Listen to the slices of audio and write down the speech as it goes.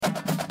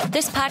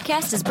This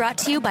podcast is brought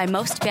to you by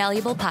Most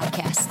Valuable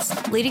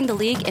Podcasts, leading the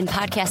league in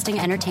podcasting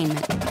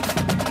entertainment.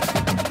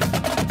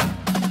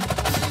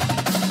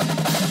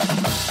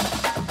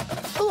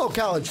 Hello,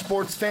 college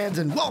sports fans,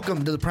 and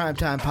welcome to the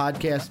Primetime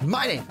Podcast.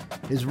 My name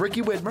is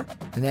Ricky Widmer,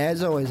 and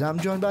as always, I'm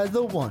joined by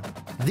the one,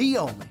 the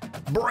only,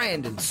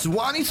 Brandon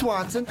Swanee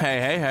Swanson.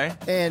 Hey.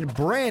 And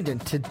Brandon,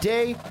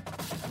 today,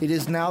 it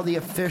is now the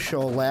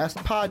official last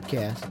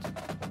podcast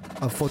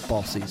of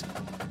football season.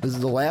 This is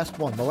the last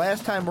one. The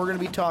last time we're going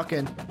to be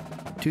talking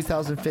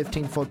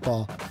 2015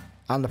 football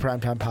on the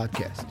Primetime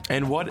Podcast.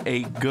 And what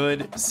a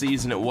good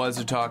season it was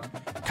to talk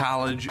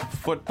college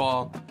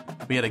football.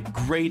 We had a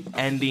great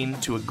ending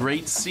to a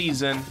great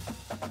season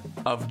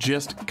of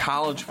just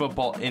college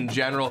football in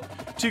general.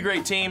 Two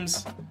great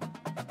teams.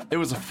 It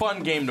was a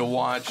fun game to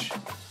watch.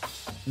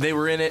 They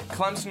were in it.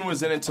 Clemson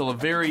was in it till the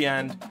very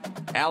end.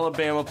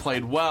 Alabama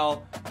played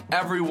well.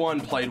 Everyone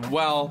played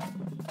well.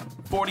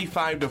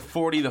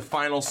 45-40 the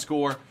final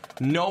score.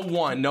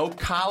 No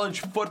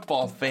college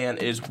football fan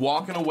is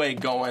walking away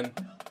going,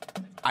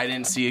 I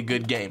didn't see a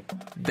good game.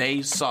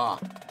 They saw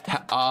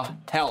a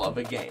hell of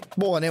a game.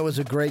 Well, and it was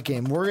a great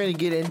game. We're going to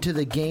get into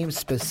the game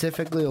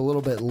specifically a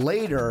little bit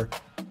later.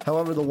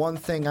 However, the one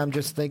thing I'm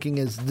just thinking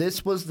is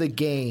this was the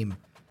game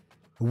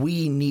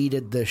we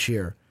needed this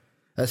year,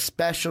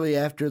 especially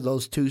after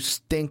those two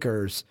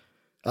stinkers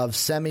of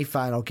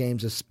semifinal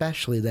games,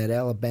 especially that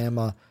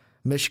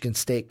Alabama-Michigan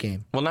State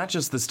game. Well, not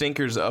just the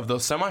stinkers of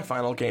those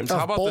semifinal games.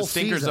 How about the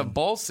stinkers of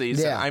bowl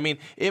season? Yeah. I mean,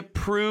 it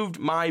proved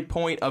my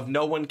point of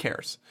no one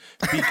cares.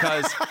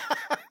 Because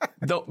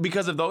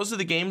because if those are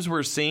the games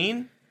we're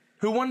seeing,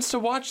 who wants to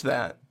watch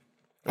that?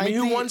 I mean,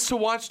 who wants to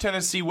watch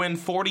Tennessee win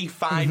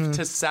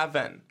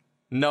 45-7?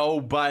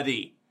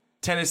 Nobody.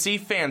 Tennessee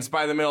fans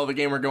by the middle of the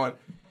game were going,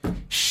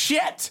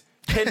 shit!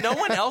 Can no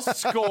one else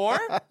score?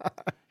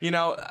 You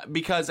know,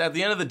 because at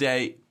the end of the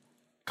day,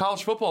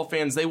 college football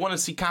fans, they want to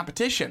see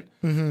competition.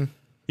 Mm-hmm.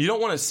 You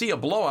don't want to see a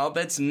blowout.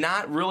 That's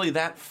not really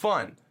that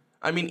fun.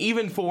 I mean,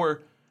 even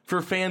for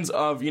fans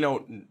of, you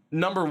know,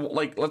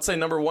 let's say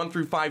number 1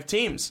 through 5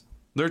 teams,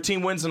 their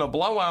team wins in a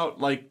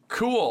blowout, like,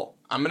 cool.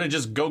 I'm going to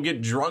just go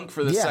get drunk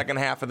for the second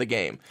half of the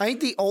game. I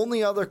think the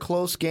only other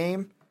close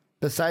game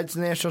besides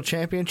the national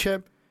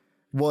championship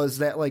was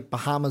that, like,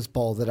 Bahamas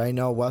Bowl that I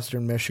know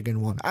Western Michigan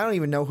won. I don't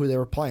even know who they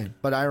were playing,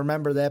 but I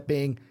remember that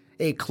being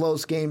a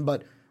close game.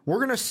 But we're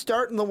going to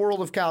start in the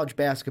world of college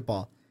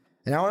basketball.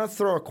 And I want to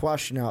throw a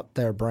question out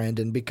there,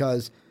 Brandon,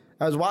 because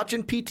I was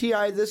watching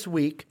PTI this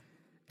week,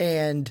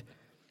 and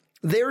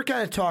they were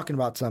kind of talking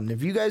about something.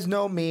 If you guys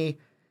know me,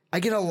 I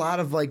get a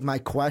lot of, like, my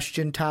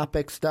question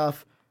topic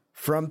stuff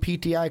from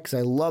PTI because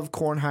I love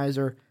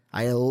Kornheiser.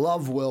 I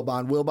love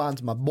Wilbon.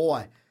 Wilbon's my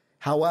boy.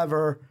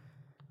 However,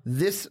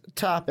 this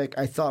topic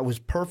I thought was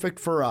perfect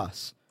for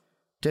us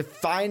to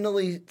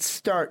finally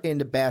start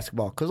into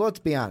basketball. Because let's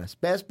be honest,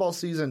 basketball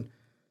season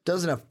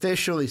doesn't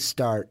officially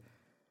start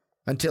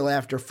until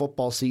after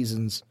football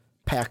season's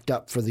packed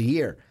up for the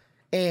year.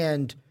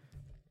 And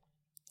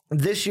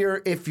this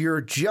year, if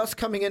you're just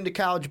coming into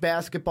college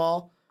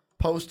basketball,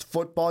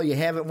 post-football, you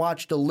haven't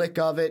watched a lick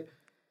of it,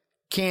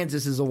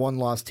 Kansas is a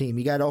one-loss team.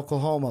 You got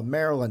Oklahoma,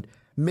 Maryland,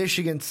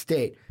 Michigan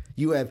State.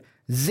 You have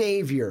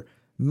Xavier,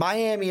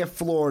 Miami of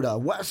Florida,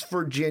 West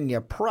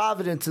Virginia,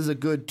 Providence is a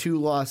good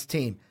 2-loss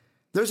team.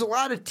 There's a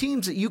lot of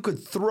teams that you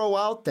could throw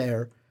out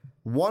there.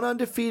 One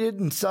undefeated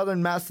in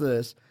Southern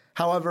Methodist.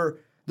 However,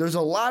 there's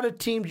a lot of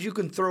teams you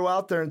can throw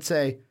out there and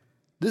say,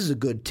 this is a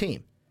good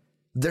team.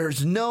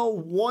 There's no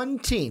one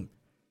team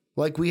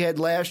like we had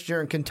last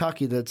year in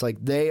Kentucky that's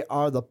like they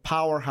are the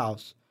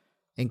powerhouse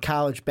in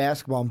college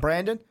basketball. And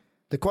Brandon,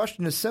 the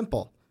question is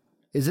simple.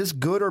 Is this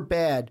good or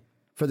bad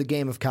for the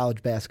game of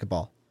college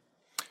basketball?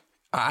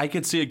 I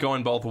could see it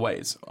going both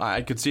ways.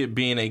 I could see it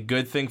being a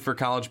good thing for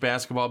college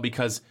basketball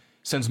because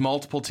since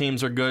multiple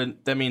teams are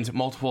good, that means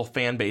multiple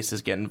fan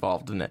bases get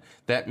involved in it.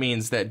 That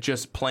means that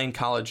just plain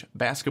college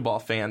basketball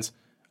fans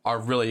are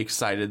really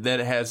excited. That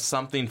it has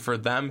something for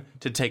them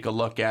to take a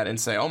look at and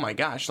say, oh my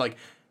gosh, like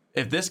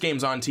if this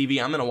game's on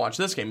TV, I'm going to watch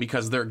this game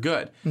because they're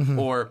good. Mm-hmm.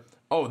 Or,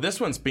 oh, this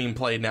one's being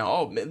played now.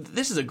 Oh,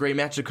 this is a great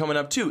matchup coming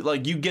up too.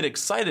 Like you get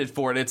excited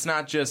for it. It's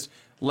not just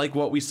like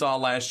what we saw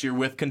last year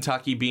with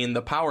Kentucky being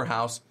the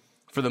powerhouse.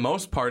 For the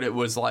most part, it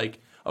was like,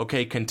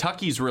 okay,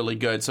 Kentucky's really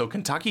good, so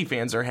Kentucky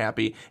fans are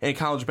happy, and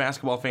college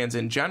basketball fans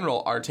in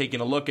general are taking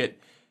a look at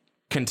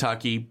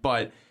Kentucky.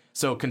 But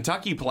so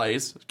Kentucky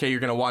plays, okay, you're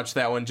going to watch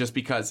that one just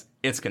because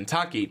it's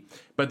Kentucky.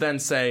 But then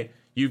say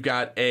you've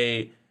got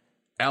a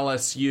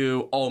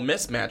LSU Ole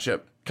Miss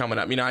matchup coming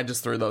up. You know, I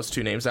just threw those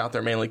two names out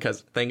there mainly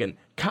because thinking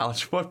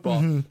college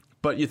football. Mm-hmm.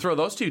 But you throw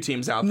those two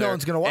teams out there, no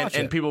one's going to watch it,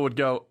 and people would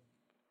go,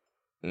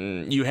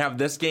 you have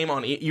this game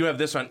on, you have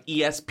this on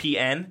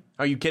ESPN?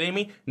 Are you kidding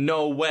me?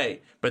 No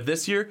way. But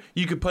this year,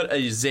 you could put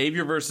a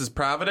Xavier versus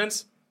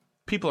Providence.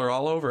 People are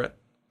all over it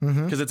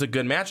because it's a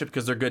good matchup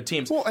because they're good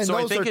teams. Well, and so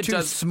those are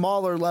two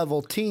smaller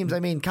level teams. I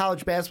mean,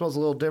 college basketball is a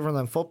little different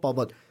than football,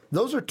 but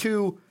those are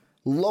two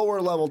lower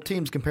level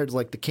teams compared to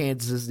like the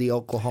Kansases, the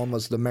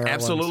Oklahomas, the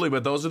Marylands. Absolutely,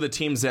 but those are the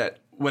teams that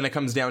when it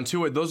comes down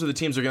to it, those are the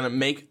teams that are going to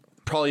make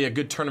probably a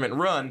good tournament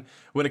run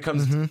when it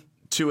comes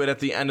to it at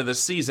the end of the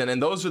season.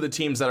 And those are the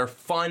teams that are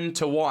fun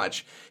to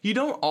watch. You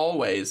don't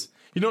always,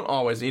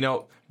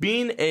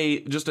 being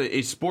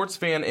a sports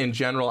fan in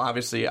general,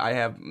 obviously I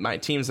have my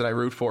teams that I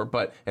root for,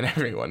 and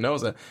everyone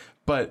knows it.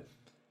 But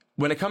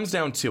when it comes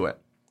down to it,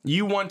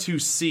 you want to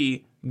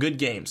see good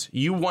games.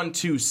 You want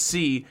to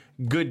see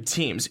good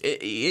teams.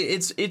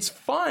 It's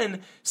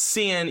fun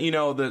seeing,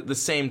 the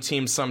same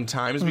teams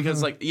sometimes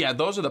because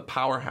those are the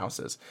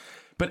powerhouses.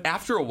 But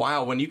after a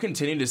while, when you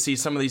continue to see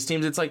some of these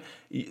teams, it's like,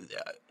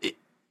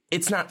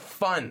 it's not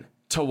fun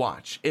to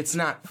watch. It's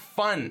not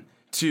fun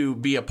to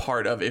be a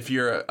part of if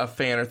you're a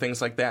fan or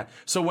things like that.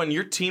 So when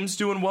your team's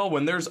doing well,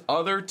 when there's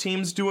other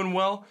teams doing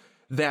well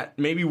that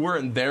maybe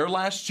weren't there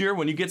last year,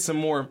 when you get some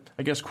more,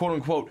 I guess, quote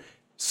unquote,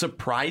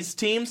 surprise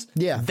teams,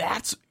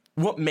 that's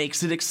what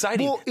makes it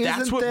exciting. Well,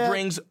 that's what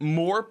brings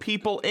more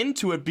people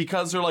into it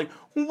because they're like,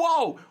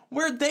 whoa,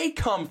 where'd they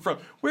come from?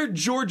 Where'd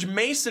George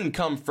Mason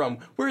come from?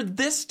 Where'd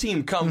this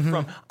team come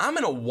from? I'm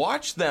going to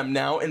watch them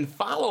now and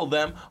follow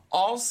them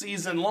all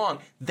season long.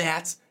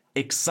 That's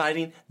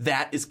exciting.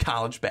 That is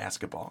college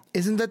basketball.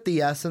 Isn't that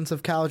the essence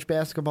of college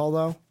basketball,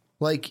 though?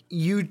 Like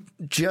you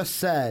just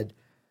said,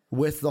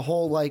 with the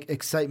whole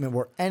excitement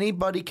where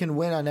anybody can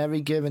win on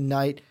every given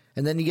night,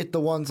 and then you get the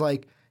ones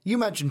like you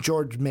mentioned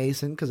George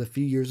Mason because a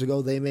few years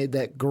ago they made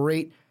that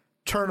great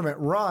tournament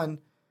run.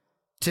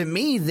 To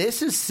me,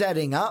 this is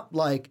setting up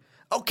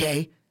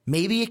okay,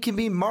 maybe it can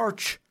be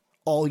March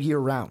all year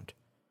round.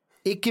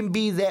 It can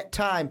be that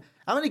time.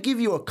 I'm going to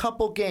give you a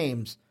couple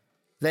games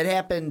that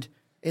happened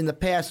in the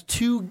past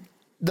 2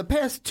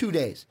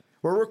 days.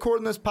 We're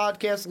recording this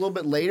podcast a little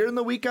bit later in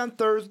the week on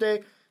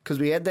Thursday because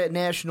we had that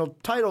national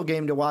title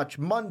game to watch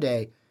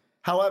Monday.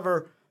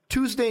 However,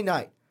 Tuesday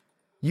night,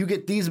 you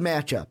get these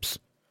matchups.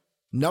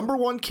 Number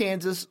 1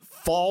 Kansas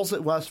falls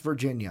at West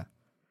Virginia.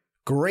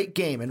 Great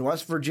game. And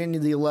West Virginia,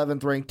 the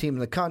 11th ranked team in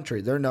the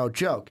country. They're no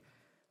joke.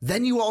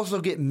 Then you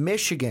also get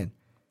Michigan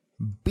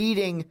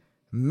beating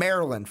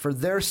Maryland for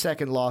their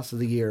second loss of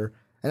the year.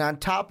 And on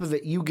top of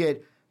it, you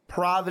get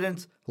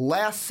Providence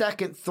last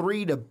second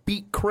 3 to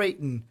beat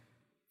Creighton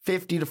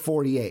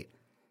 50-48.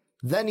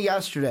 Then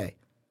yesterday,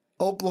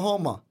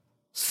 Oklahoma,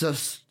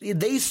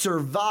 they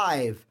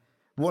survive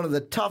one of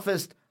the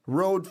toughest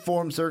road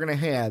forms they're going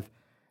to have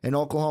in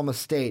Oklahoma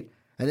State.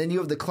 And then you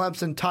have the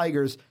Clemson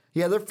Tigers.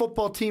 Yeah, their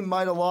football team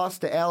might have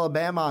lost to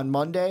Alabama on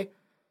Monday,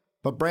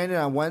 but Brandon,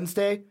 on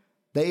Wednesday,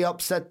 they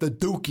upset the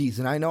Dukies.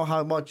 And I know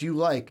how much you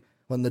like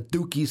when the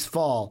Dukies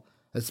fall,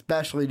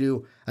 especially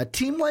to a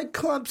team like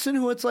Clemson,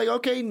 who it's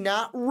okay,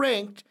 not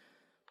ranked.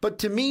 But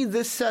to me,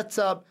 this sets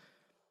up,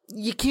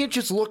 you can't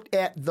just look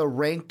at the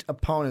ranked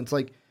opponents.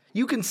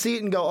 You can see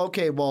it and go,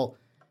 okay, well,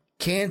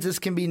 Kansas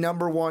can be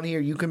number 1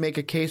 here. You can make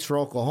a case for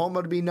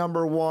Oklahoma to be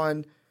number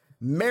 1.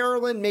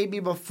 Maryland,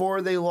 maybe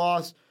before they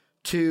lost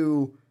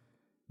to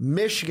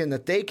Michigan,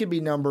 that they could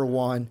be number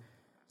 1.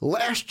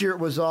 Last year it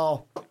was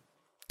all,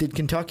 did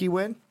Kentucky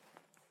win?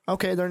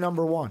 Okay, they're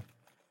number 1.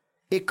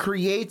 It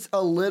creates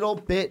a little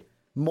bit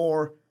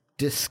more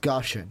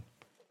discussion.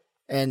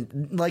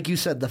 And like you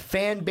said, the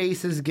fan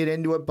bases get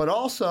into it, but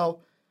also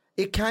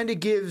it kind of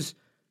gives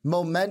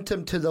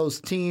momentum to those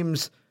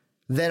teams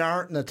that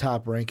aren't in the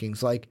top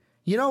rankings.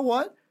 You know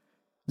what?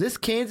 This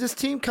Kansas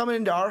team coming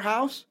into our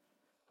house,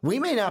 we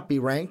may not be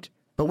ranked,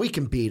 but we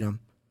can beat them.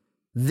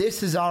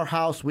 This is our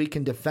house. We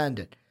can defend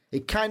it.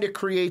 It kind of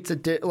creates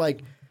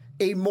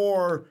a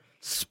more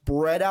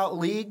spread out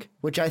league,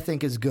 which I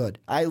think is good.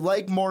 I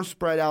like more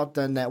spread out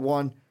than that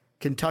one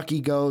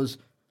Kentucky goes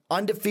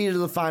undefeated to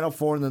the Final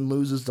Four and then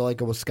loses to a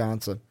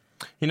Wisconsin.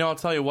 I'll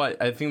tell you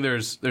what. I think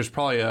there's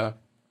probably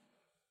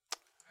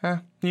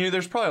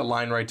there's probably a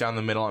line right down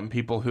the middle on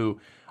people who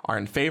are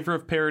in favor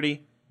of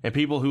parity and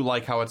people who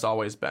like how it's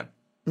always been.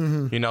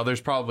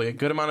 There's probably a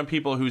good amount of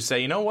people who say,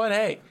 you know what,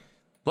 hey,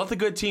 let the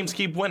good teams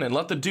keep winning.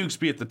 Let the Dukes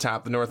be at the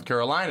top, the North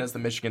Carolinas, the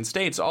Michigan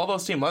States, all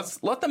those teams.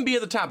 Let them be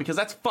at the top because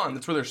that's fun.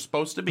 That's where they're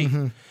supposed to be.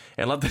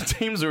 And let the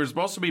teams that are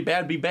supposed to be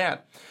bad be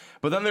bad.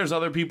 But then there's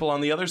other people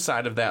on the other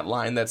side of that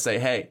line that say,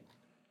 hey,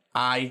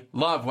 I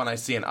love when I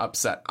see an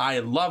upset. I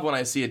love when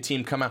I see a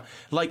team come out.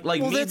 Like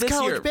me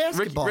this year,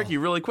 Ricky,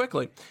 really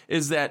quickly,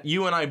 is that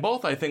you and I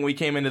both, I think we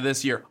came into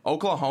this year,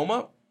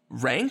 Oklahoma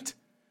ranked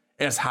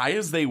as high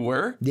as they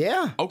were.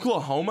 Yeah.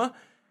 Oklahoma,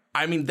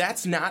 I mean,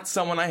 that's not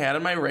someone I had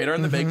on my radar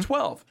in the Big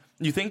 12.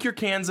 You think your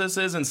Kansas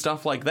is and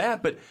stuff like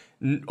that, but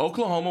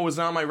Oklahoma was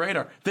not on my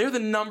radar. They're the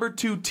number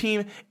 2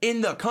 team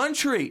in the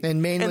country. And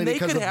mainly they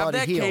because could of have Buddy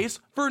that Hield. case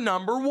for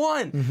number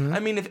 1. I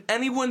mean, if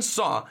anyone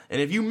saw,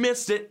 and if you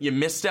missed it, you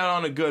missed out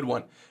on a good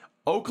one.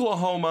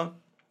 Oklahoma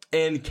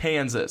and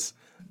Kansas.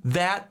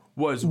 That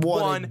was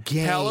one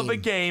hell of a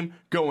game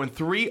going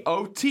 3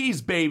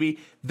 OTs, baby.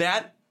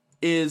 That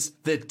is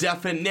the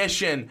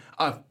definition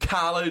of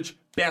college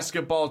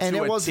basketball to a team.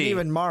 And it wasn't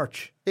even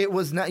March. It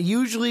was not.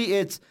 Usually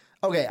it's,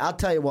 okay, I'll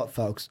tell you what,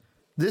 folks.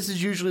 This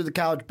is usually the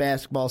college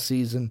basketball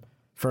season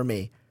for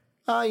me.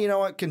 You know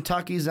what?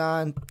 Kentucky's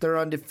on. They're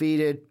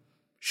undefeated.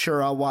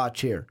 Sure, I'll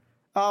watch here.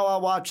 Oh,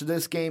 I'll watch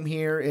this game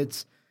here.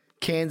 It's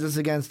Kansas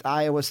against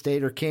Iowa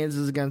State or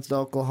Kansas against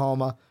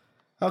Oklahoma.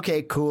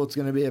 Okay, cool. It's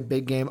going to be a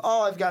big game.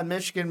 Oh, I've got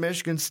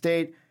Michigan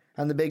State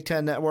on the Big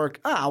Ten Network.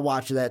 I'll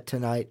watch that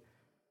tonight.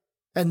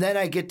 And then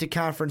I get to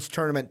conference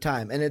tournament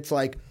time, and it's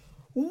like,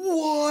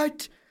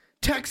 what?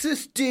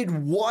 Texas did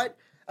what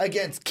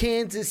against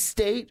Kansas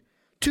State?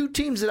 Two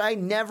teams that I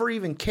never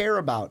even care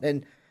about.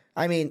 And,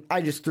 I mean,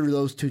 I just threw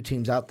those two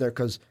teams out there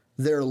because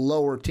they're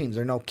lower teams.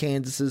 There are no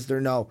Kansases, there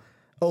are no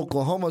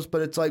Oklahomas,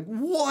 but it's like,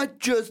 what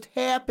just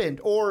happened?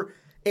 Or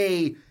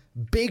a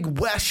Big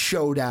West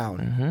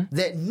showdown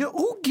that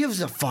who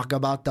gives a fuck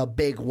about the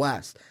Big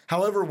West?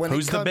 However,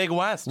 Who's the Big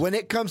West? When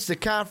it comes to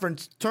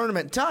conference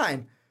tournament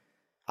time,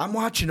 I'm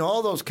watching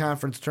all those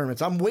conference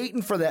tournaments. I'm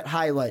waiting for that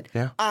highlight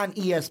on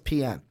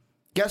ESPN.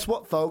 Guess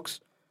what, folks?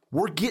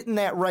 We're getting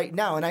that right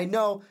now. And I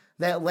know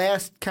that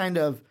last kind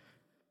of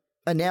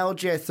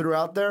analogy I threw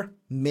out there,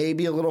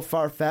 maybe a little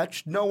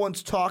far-fetched. No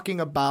one's talking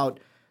about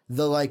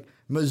the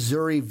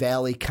Missouri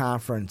Valley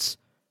Conference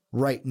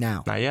right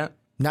now. Not yet.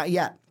 Not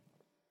yet.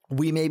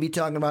 We may be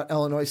talking about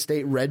Illinois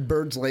State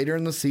Redbirds later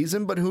in the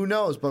season, but who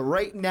knows? But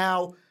right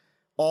now,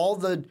 all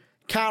the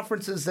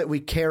conferences that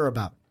we care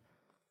about,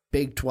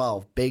 Big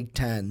 12, Big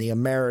 10, the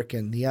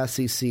American, the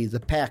SEC, the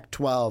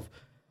Pac-12,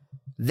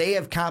 they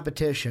have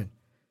competition.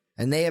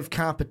 And they have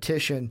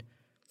competition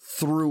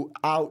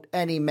throughout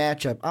any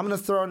matchup. I'm going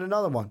to throw out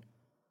another one.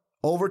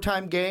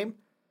 Overtime game,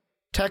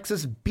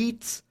 Texas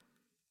beats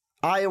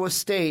Iowa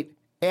State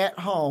at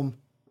home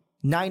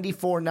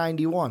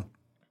 94-91.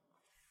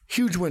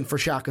 Huge win for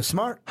Shaka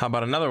Smart. How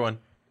about another one?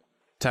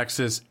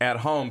 Texas at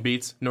home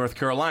beats North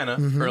Carolina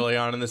early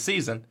on in the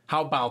season.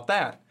 How about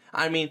that?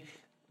 I mean,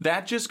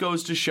 that just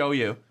goes to show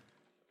you.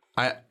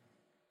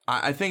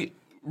 I think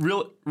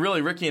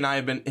really Ricky and I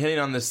have been hitting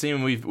on this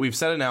theme. We've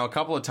said it now a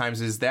couple of times.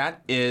 Is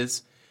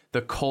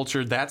the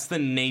culture? That's the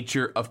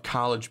nature of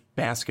college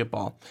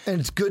basketball.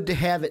 And it's good to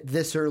have it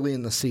this early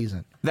in the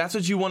season. That's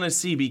what you want to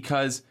see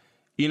because,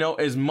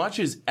 as much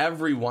as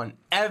everyone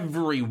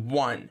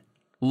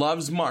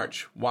loves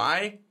March.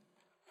 Why?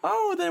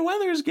 Oh, the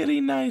weather's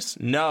getting nice.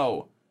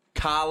 No.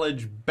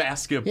 College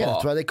basketball. Yeah,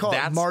 that's why they call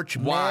it March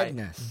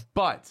Madness.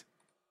 But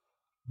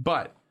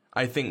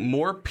I think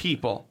more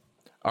people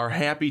are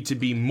happy to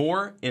be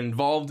more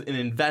involved and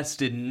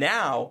invested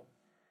now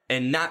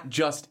and not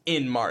just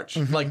in March.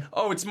 Like,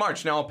 oh, it's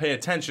March. Now I'll pay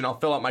attention. I'll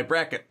fill out my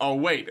bracket. Oh,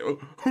 wait.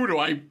 Who do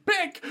I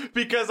pick?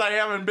 Because I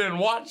haven't been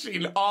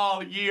watching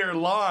all year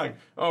long.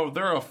 Oh,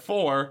 they're a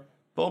 4.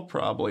 They'll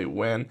probably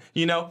win.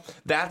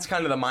 That's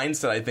kind of the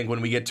mindset, I think,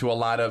 when we get to a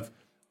lot of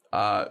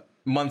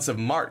months of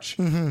March.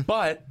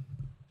 But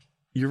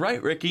you're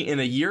right, Ricky. In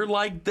a year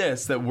like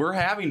this that we're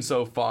having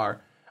so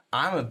far,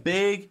 I'm a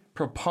big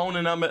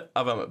proponent of it.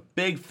 I'm a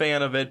big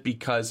fan of it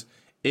because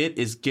it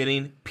is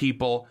getting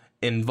people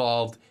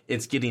involved.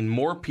 It's getting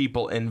more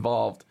people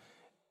involved,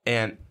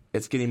 and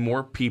it's getting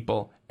more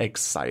people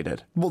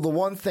excited. Well, the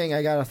one thing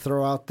I got to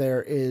throw out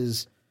there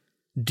is,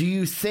 do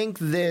you think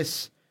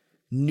this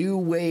new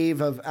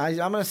wave of, I'm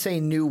going to say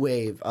new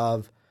wave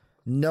of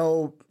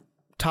no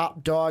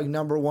top dog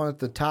number one at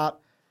the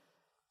top,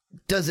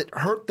 does it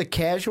hurt the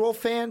casual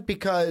fan?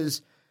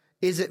 Because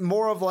is it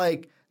more of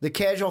like the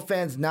casual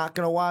fan's not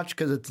going to watch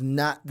because it's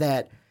not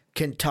that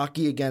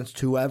Kentucky against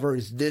whoever?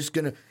 Is this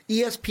going to,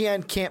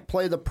 ESPN can't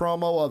play the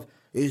promo of,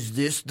 is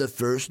this the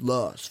first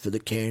loss for the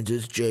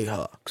Kansas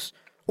Jayhawks?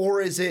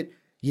 Or is it,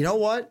 you know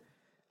what?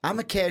 I'm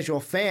a casual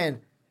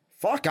fan.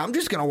 Fuck, I'm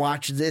just going to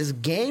watch this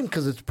game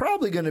because it's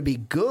probably going to be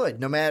good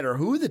no matter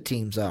who the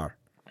teams are.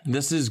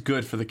 This is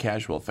good for the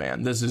casual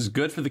fan. This is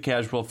good for the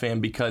casual fan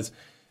because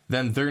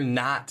then they're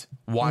not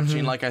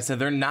watching, like I said,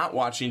 they're not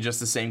watching just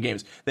the same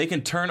games. They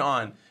can turn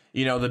on,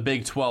 the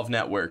Big 12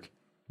 network.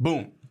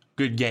 Boom,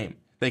 good game.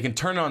 They can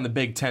turn on the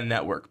Big 10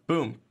 network.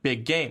 Boom,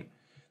 big game.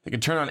 They can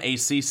turn on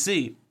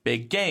ACC,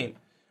 big game.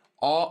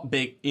 All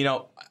big,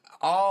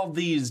 all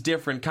these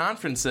different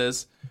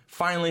conferences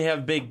finally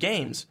have big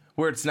games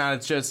where it's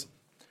just,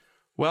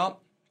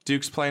 well,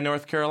 Duke's playing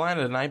North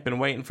Carolina tonight. Been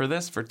waiting for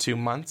this for 2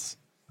 months.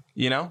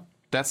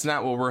 That's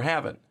not what we're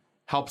having.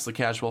 Helps the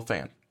casual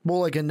fan.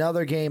 Well, like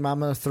another game I'm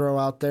going to throw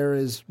out there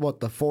is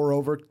the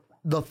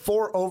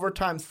 4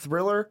 overtime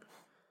thriller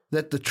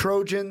that the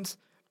Trojans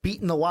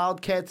beating the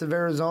Wildcats of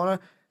Arizona.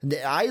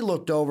 I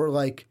looked over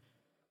like,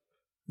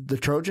 the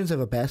Trojans have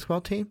a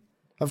basketball team?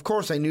 Of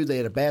course I knew they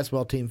had a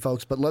basketball team,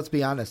 folks, but let's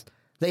be honest.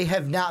 They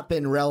have not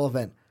been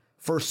relevant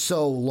for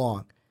so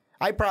long.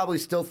 I probably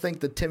still think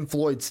that Tim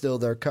Floyd's still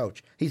their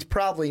coach. He's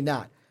probably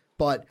not,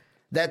 but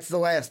that's the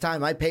last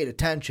time I paid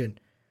attention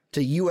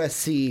to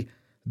USC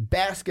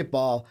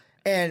basketball.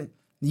 And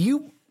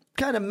you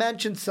kind of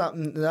mentioned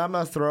something that I'm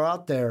going to throw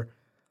out there.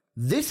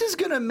 This is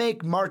going to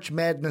make March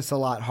Madness a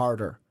lot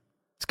harder.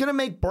 It's going to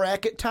make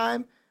bracket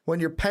time, when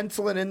you're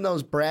penciling in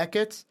those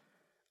brackets,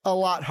 a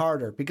lot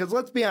harder. Because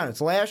let's be honest,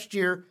 last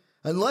year,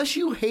 unless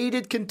you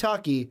hated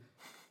Kentucky,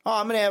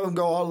 I'm going to have them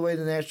go all the way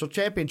to the national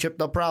championship,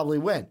 they'll probably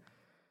win.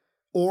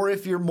 Or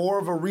if you're more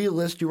of a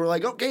realist, you were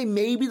like, okay,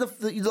 maybe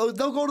they'll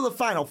go to the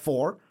Final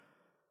Four,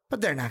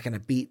 but they're not going to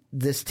beat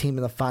this team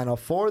in the Final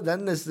Four.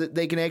 Then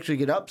they can actually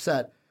get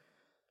upset.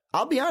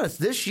 I'll be honest,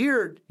 this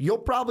year, you'll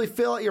probably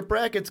fill out your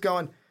brackets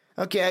going,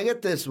 okay, I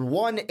get this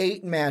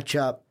 1-8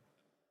 matchup.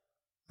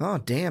 Oh,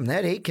 damn,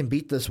 that 8 can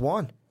beat this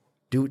 1.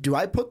 Do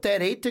I put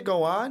that 8 to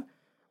go on?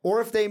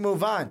 Or if they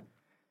move on,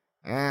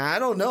 I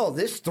don't know.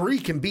 This 3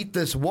 can beat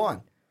this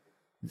 1.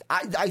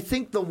 I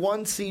think the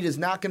 1 seed is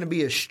not going to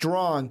be as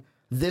strong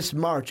this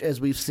March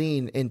as we've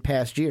seen in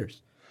past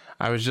years.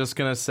 I was just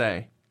going to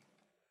say,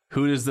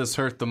 who does this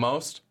hurt the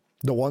most?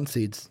 The 1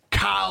 seeds.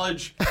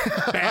 College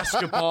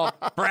basketball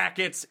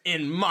brackets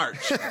in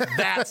March.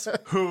 That's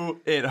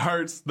who it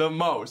hurts the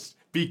most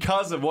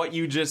because of what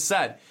you just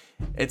said.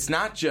 It's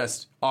not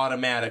just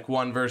automatic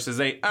 1 versus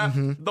 8.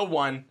 The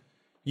 1.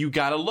 You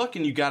got to look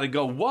and you got to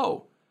go,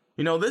 whoa,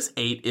 this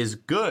 8 is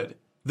good.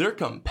 They're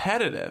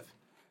competitive.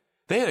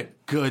 They had a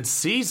good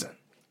season.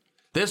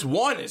 This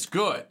 1 is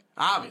good.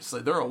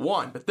 Obviously, they're a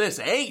 1. But this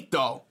 8,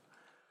 though,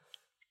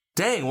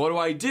 dang, what do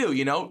I do?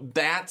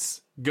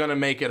 That's going to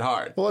make it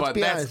hard. Well, but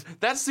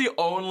that's the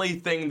only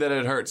thing that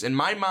it hurts. In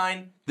my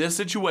mind, this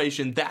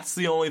situation, that's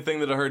the only thing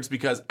that it hurts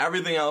because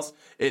everything else,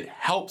 it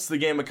helps the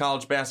game of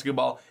college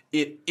basketball.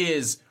 It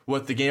is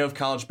what the game of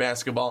college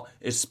basketball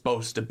is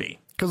supposed to be.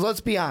 Because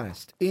let's be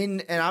honest,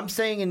 and I'm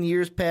saying in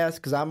years past,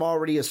 because I'm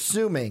already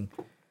assuming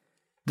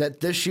that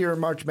this year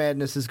March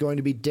Madness is going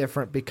to be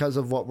different because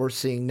of what we're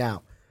seeing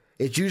now.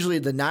 It's usually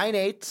the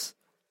 9-8s,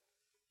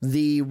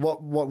 the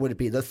what would it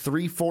be? The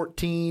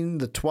 3-14,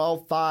 the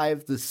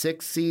 12-5, the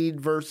 6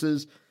 seed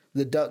versus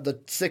the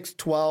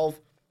 6-12.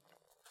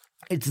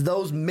 It's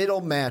those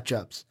middle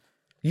matchups.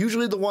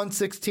 Usually the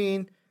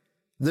 1-16,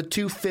 the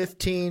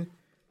 2-15.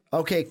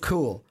 Okay,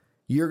 cool.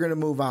 You're going to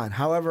move on.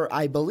 However,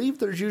 I believe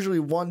there's usually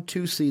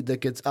 1-2 seed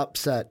that gets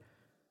upset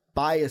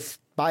by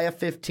a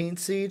 15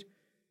 seed.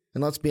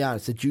 And let's be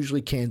honest, it's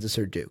usually Kansas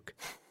or Duke.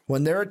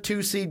 When they're a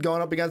 2 seed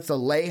going up against a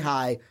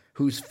Lehigh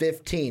who's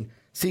 15,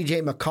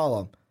 CJ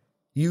McCollum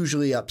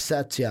usually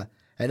upsets you.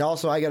 And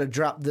also, I got to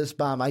drop this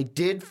bomb. I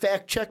did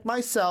fact check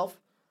myself.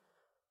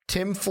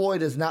 Tim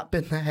Floyd has not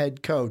been the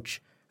head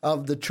coach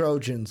of the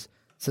Trojans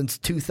since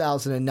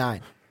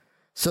 2009.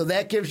 So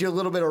that gives you a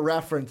little bit of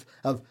reference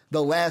of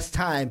the last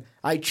time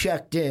I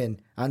checked in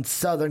on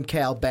Southern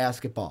Cal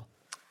basketball.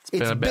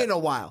 It's been a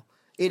while.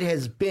 It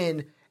has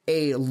been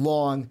a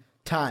long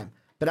time.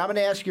 But I'm going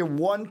to ask you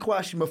one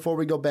question before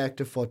we go back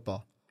to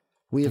football.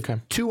 We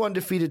have 2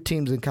 undefeated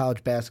teams in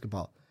college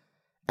basketball.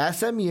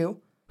 SMU,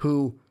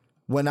 who,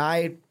 when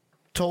I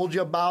told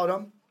you about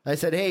them, I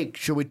said, hey,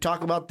 should we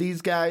talk about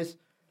these guys?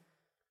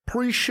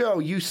 Pre-show,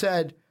 you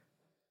said,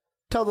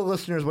 tell the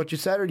listeners what you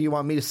said, or do you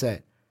want me to say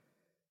it?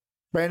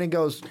 Brandon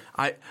goes,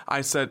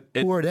 I said,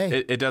 who are they?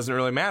 It doesn't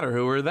really matter.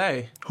 Who are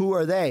they? Who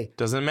are they?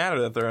 Doesn't matter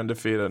that they're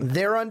undefeated.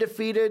 They're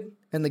undefeated,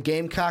 and the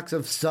Gamecocks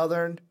of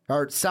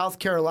South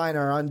Carolina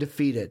are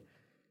undefeated.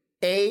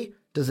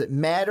 Does it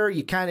matter?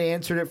 You kind of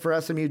answered it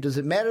for SMU. Does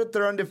it matter that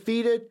they're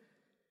undefeated?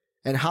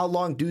 And how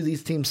long do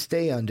these teams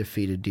stay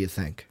undefeated, do you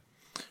think?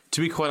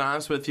 To be quite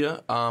honest with you,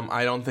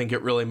 I don't think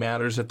it really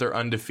matters that they're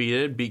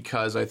undefeated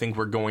because I think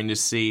we're going to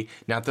see,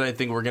 not that I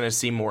think we're going to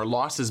see more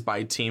losses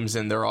by teams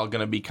and they're all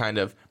going to be kind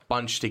of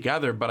bunched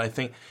together, but I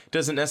think it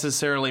doesn't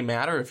necessarily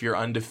matter if you're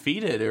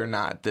undefeated or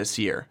not this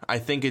year. I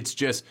think it's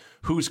just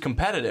who's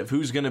competitive,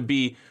 who's going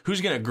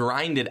to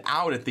grind it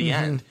out at the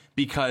end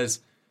because,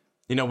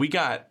 we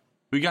got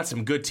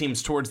some good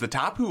teams towards the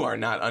top who are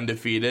not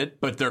undefeated,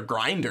 but they're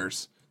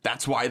grinders.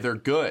 That's why they're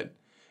good.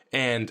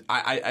 And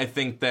I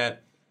think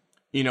that,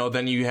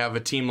 then you have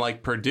a team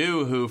like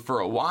Purdue who for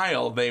a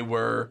while they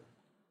were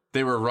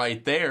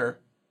right there,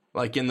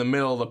 like in the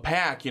middle of the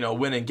pack,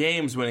 winning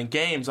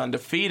games,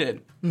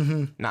 undefeated,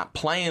 not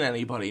playing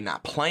anybody.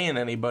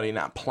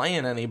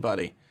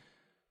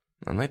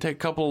 And they take a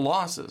couple of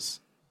losses.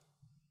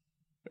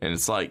 And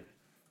it's like,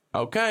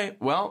 okay,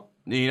 well,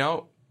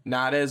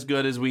 not as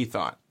good as we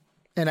thought.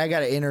 And I got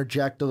to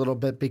interject a little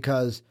bit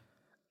because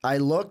I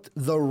looked,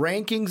 the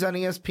rankings on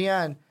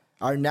ESPN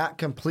are not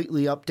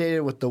completely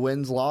updated with the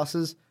wins,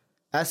 losses.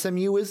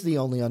 SMU is the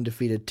only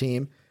undefeated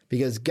team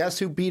because guess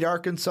who beat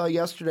Arkansas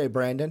yesterday,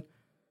 Brandon?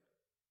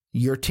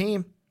 Your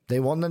team. They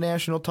won the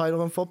national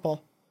title in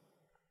football.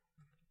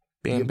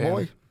 Bam, bam.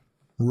 Boy.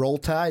 Roll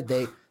Tide.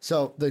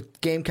 So the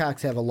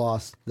Gamecocks have a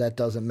loss. That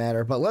doesn't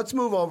matter. But let's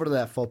move over to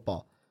that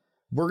football.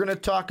 We're going to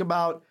talk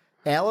about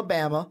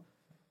Alabama.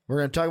 We're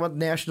going to talk about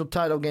the national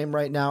title game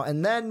right now.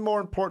 And then, more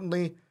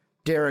importantly,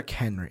 Derrick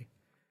Henry.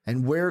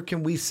 And where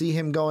can we see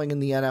him going in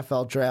the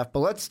NFL draft? But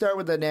let's start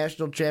with the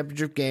national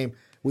championship game.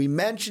 We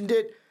mentioned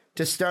it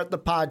to start the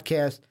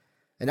podcast,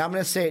 and I'm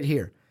going to say it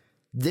here.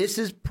 This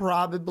is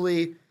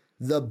probably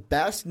the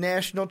best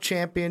national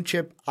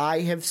championship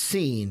I have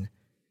seen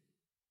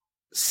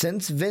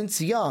since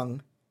Vince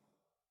Young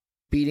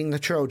beating the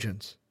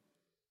Trojans.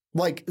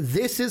 Like,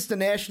 this is the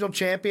national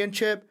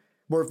championship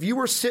where if you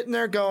were sitting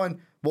there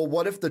going, well,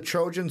 what if the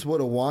Trojans would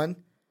have won?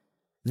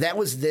 That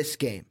was this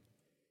game.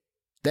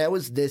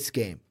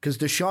 Because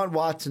Deshaun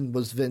Watson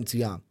was Vince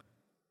Young,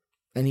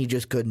 and he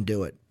just couldn't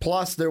do it.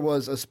 Plus, there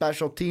was a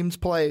special teams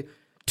play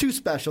two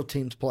special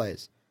teams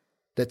plays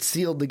that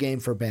sealed the game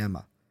for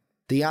Bama.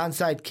 The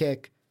onside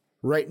kick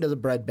right into the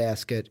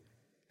breadbasket,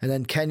 and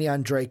then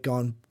Kenyon Drake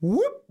going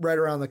whoop right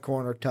around the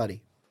corner,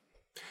 tutty.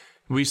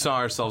 We saw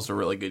ourselves a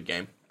really good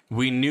game.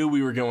 We knew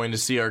we were going to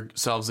see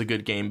ourselves a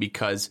good game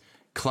because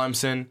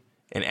Clemson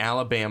and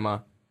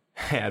Alabama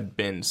had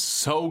been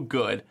so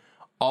good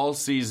all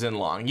season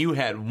long. You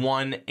had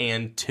 1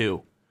 and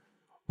 2.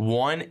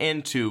 1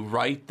 and 2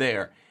 right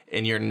there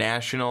in your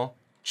national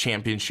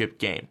championship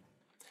game.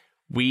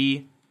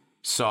 We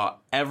saw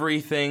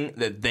everything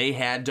that they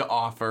had to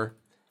offer.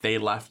 They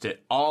left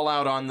it all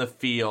out on the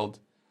field.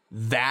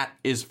 That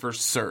is for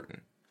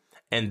certain.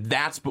 And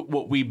that's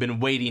what we've been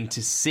waiting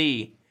to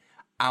see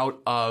out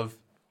of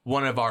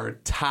one of our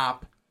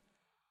top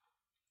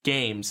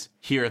games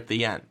here at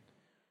the end.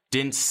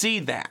 Didn't see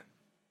that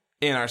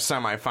in our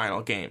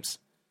semifinal games.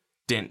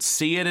 Didn't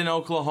see it in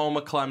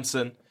Oklahoma,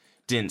 Clemson.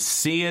 Didn't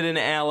see it in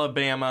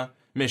Alabama,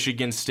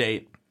 Michigan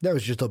State. That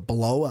was just a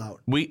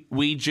blowout.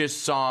 We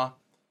just saw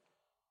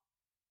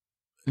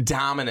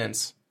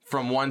dominance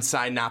from one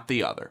side, not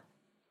the other.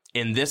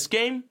 In this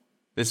game,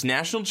 this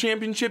national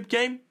championship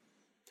game,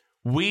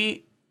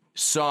 we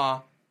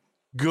saw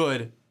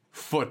good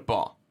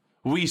football.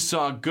 We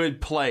saw good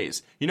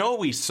plays. You know what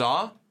we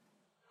saw?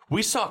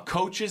 We saw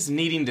coaches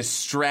needing to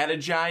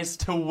strategize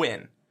to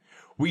win.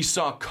 We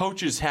saw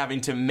coaches having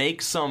to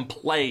make some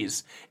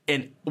plays.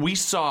 And we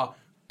saw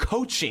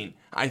coaching,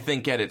 I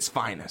think, at its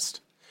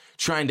finest.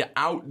 Trying to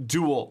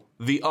outduel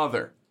the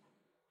other.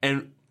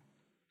 And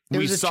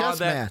we saw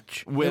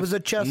that with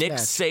Nick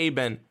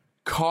Saban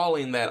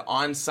calling that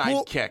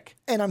onside kick.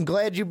 And I'm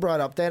glad you brought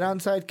up that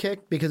onside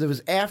kick because it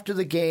was after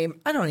the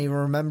game. I don't even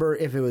remember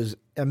if it was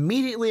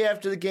immediately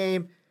after the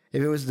game,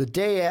 if it was the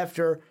day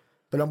after,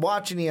 but I'm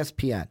watching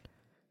ESPN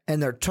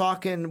and they're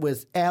talking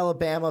with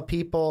Alabama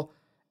people,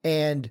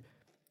 and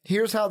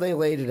here's how they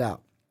laid it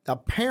out.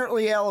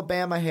 Apparently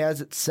Alabama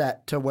has it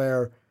set to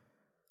where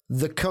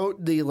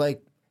the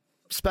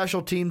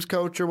special teams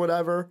coach or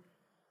whatever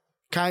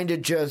kind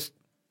of just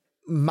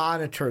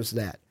monitors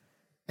that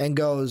and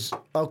goes,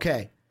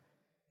 okay,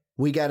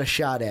 we got a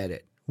shot at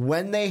it.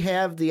 When they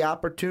have the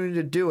opportunity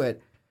to do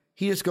it,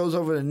 he just goes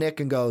over to Nick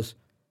and goes,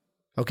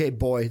 okay,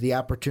 boy, the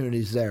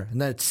opportunity's there.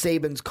 And then it's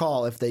Saban's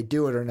call if they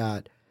do it or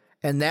not.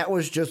 And that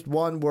was just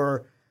one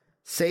where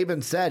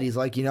Saban said, he's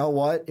like, you know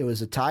what? It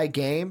was a tie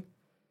game.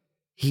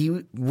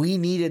 We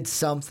needed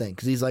something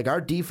because he's like,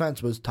 our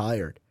defense was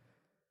tired.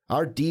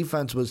 Our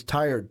defense was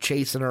tired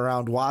chasing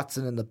around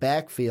Watson in the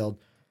backfield.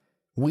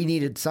 We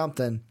needed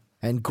something.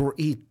 And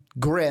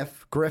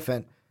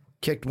Griffin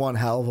kicked one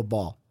hell of a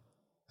ball.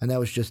 And that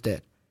was just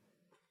it.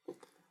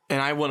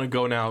 And I want to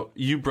go now.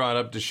 You brought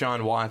up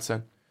Deshaun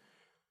Watson.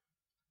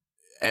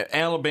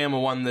 Alabama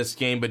won this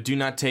game, but do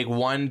not take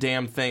one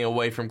damn thing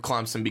away from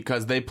Clemson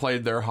because they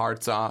played their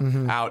hearts out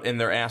and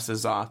their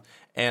asses off.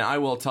 And I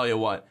will tell you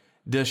what,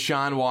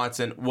 Deshaun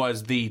Watson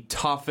was the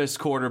toughest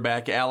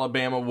quarterback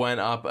Alabama went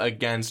up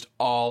against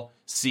all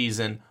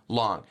season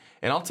long.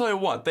 And I'll tell you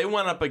what, they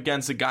went up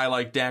against a guy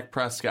like Dak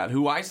Prescott,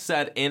 who I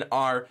said in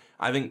our,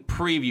 I think,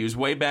 previews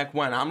way back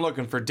when, I'm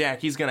looking for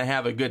Dak. He's going to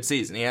have a good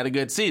season. He had a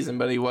good season,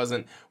 but he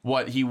wasn't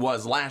what he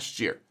was last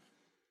year.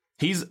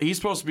 He's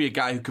supposed to be a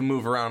guy who can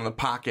move around in the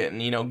pocket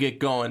and, get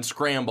going,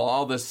 scramble,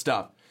 all this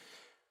stuff.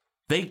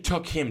 They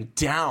took him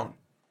down.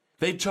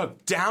 They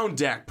took down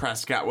Dak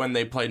Prescott when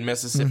they played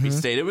Mississippi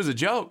State. It was a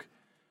joke.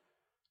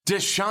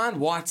 Deshaun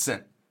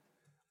Watson,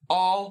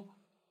 all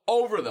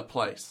over the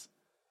place.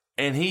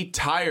 And he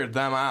tired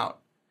them out.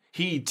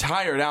 He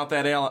tired out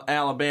that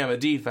Alabama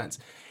defense.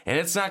 And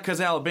it's not because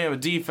Alabama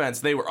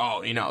defense, they were,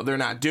 they're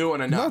not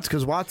doing enough. No, it's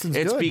because Watson's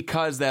good. It's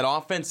because that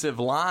offensive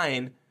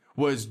line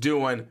was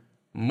doing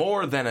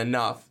more than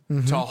enough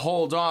to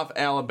hold off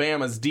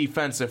Alabama's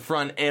defensive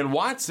front. And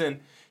Watson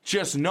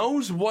just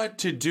knows what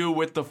to do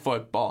with the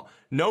football,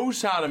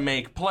 knows how to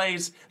make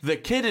plays. The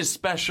kid is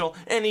special,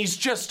 and he's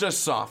just a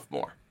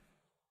sophomore.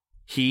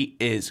 He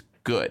is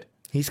good.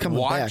 He's coming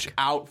back. Watch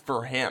out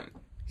for him.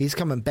 He's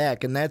coming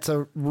back, and that's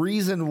a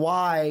reason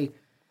why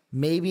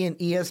maybe in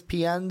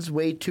ESPN's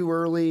way too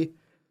early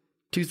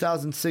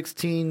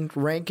 2016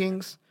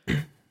 rankings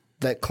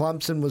that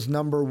Clemson was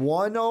number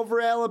 1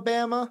 over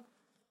Alabama.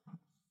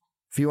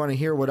 If you want to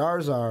hear what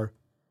ours are,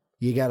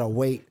 you got to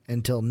wait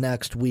until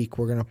next week.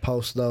 We're going to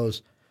post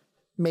those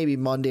maybe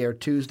Monday or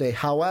Tuesday.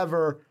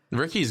 However,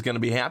 Ricky's going to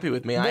be happy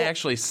with me. I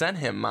actually sent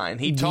him mine.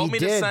 He told me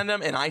to send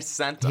them, and I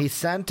sent them. He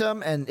sent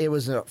them, and it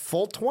was a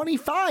full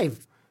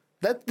 25.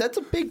 That's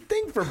a big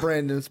thing for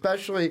Brandon,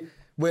 especially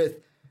with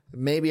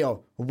maybe a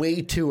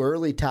way too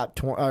early top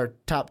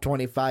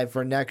 25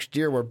 for next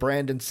year where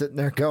Brandon's sitting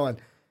there going,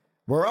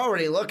 we're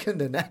already looking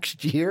to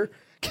next year.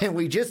 Can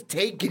we just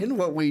take in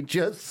what we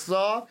just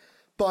saw?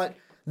 But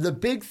the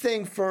big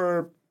thing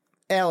for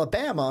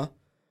Alabama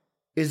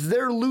is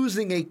they're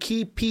losing a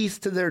key piece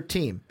to their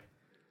team.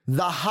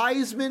 The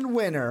Heisman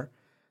winner,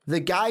 the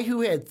guy who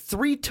had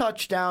 3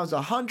 touchdowns,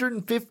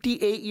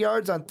 158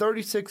 yards on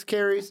 36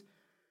 carries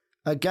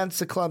against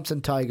the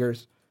Clemson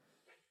Tigers,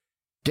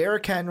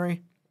 Derrick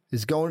Henry,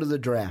 is going to the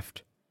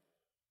draft.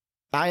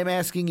 I am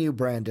asking you,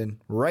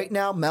 Brandon, right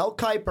now, Mel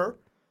Kiper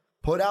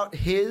put out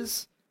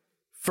his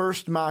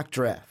first mock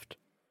draft.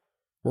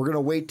 We're going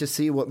to wait to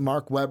see what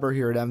Mark Weber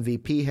here at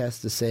MVP has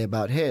to say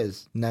about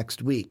his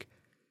next week.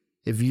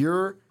 If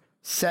you're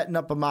setting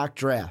up a mock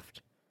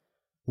draft,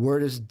 where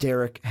does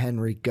Derrick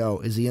Henry go?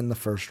 Is he in the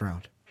first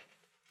round?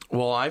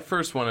 Well, I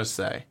first want to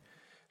say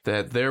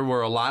that there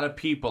were a lot of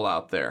people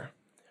out there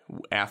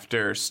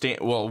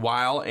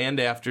while and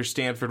after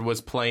Stanford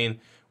was playing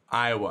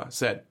Iowa,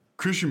 said,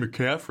 Christian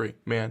McCaffrey,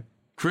 man.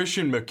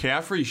 Christian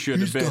McCaffrey should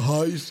have been.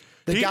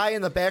 The guy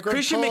in the background.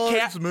 Christian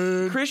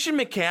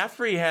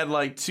McCaffrey had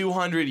like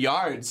 200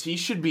 yards. He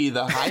should be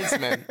the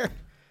Heisman.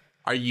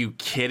 Are you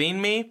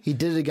kidding me? He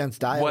did it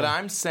against Iowa. What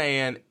I'm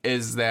saying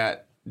is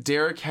that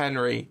Derrick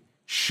Henry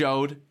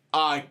showed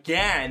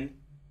again,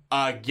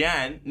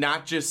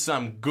 not just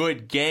some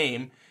good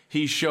game.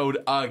 He showed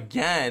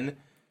again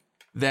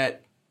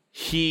that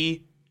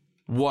he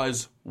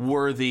was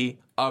worthy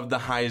of the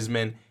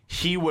Heisman.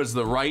 He was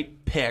the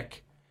right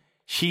pick.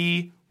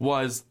 He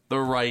was the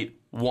right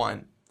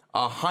one.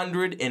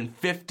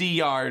 150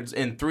 yards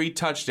and 3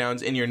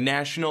 touchdowns in your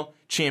national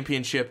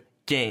championship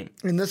game.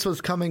 And this was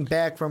coming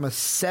back from a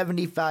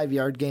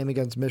 75-yard game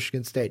against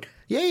Michigan State.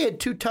 Yeah, he had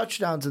 2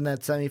 touchdowns in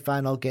that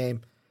semifinal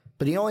game,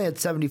 but he only had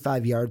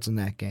 75 yards in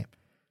that game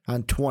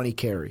on 20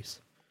 carries.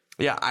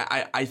 Yeah,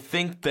 I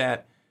think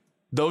that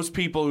those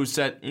people who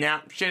said,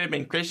 nah, should have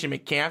been Christian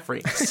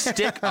McCaffrey,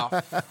 stick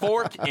a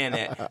fork in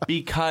it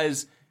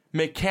because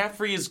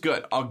McCaffrey is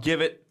good. I'll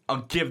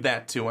give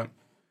that to him.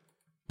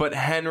 But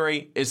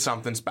Henry is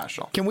something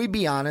special. Can we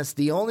be honest?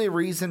 The only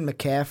reason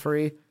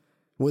McCaffrey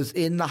was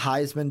in the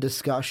Heisman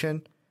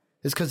discussion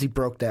is because he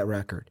broke that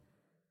record.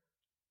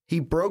 He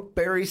broke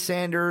Barry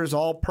Sanders'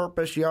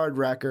 all-purpose yard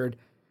record,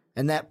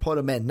 and that put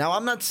him in. Now,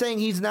 I'm not saying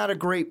he's not a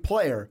great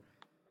player.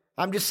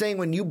 I'm just saying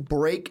when you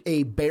break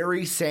a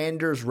Barry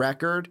Sanders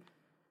record,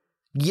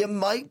 you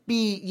might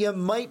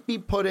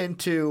be put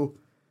into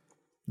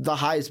the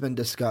Heisman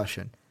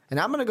discussion. And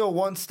I'm going to go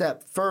one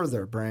step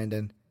further,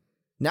 Brandon.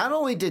 Not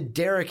only did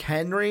Derrick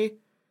Henry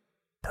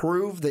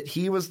prove that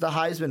he was the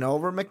Heisman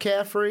over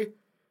McCaffrey,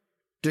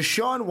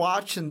 Deshaun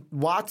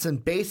Watson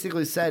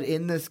basically said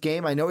in this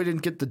game, I know he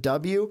didn't get the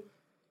W,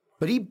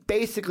 but he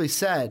basically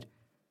said,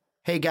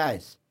 hey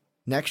guys,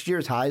 next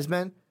year's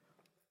Heisman,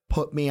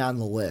 put me on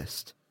the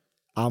list.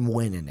 I'm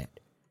winning it.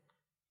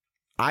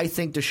 I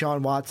think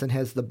Deshaun Watson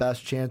has the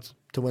best chance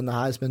to win the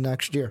Heisman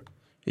next year.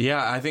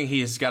 Yeah, I think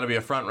he's got to be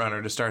a front runner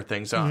to start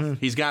things off. Mm-hmm.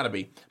 He's got to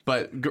be.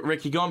 But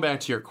Ricky, going back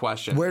to your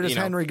question, where does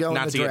Henry go in the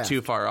draft? Not to get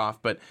too far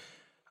off, but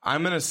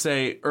I'm going to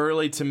say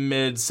early to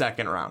mid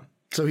second round.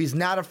 So he's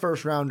not a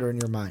first rounder in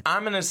your mind?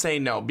 I'm going to say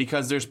no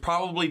because there's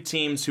probably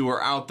teams who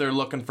are out there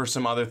looking for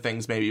some other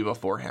things maybe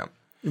before him.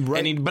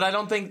 Right. But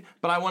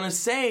I want to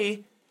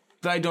say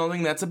that I don't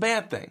think that's a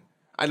bad thing.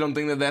 I don't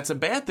think that that's a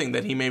bad thing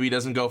that he maybe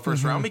doesn't go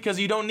first round because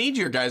you don't need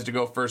your guys to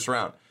go first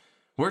round.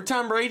 Where'd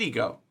Tom Brady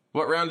go?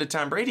 What round did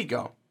Tom Brady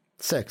go?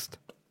 6th.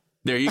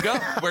 There you go.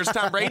 Where's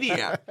Tom Brady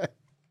at?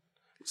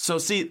 So,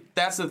 see,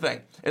 that's the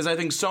thing, is I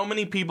think so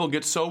many people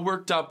get so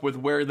worked up with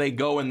where they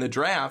go in the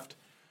draft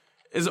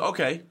is,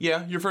 okay,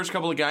 yeah, your first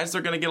couple of guys,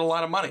 they're going to get a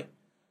lot of money.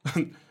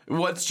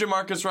 What's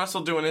Jamarcus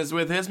Russell doing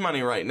with his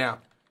money right now?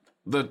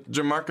 The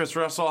Jamarcus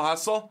Russell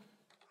hustle?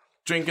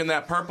 Drinking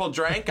that purple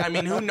drink? I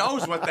mean, who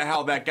knows what the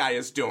hell that guy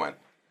is doing?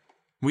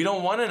 We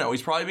don't want to know.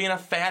 He's probably being a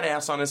fat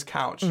ass on his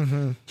couch.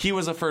 Mm-hmm. He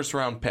was a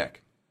first-round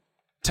pick.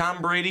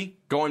 Tom Brady,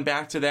 going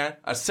back to that,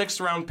 a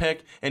 6th-round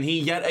pick, and he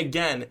yet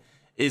again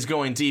is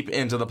going deep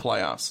into the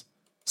playoffs.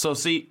 So,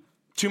 see,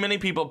 too many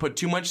people put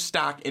too much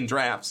stock in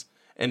drafts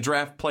and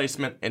draft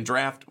placement and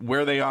draft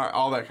where they are,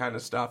 all that kind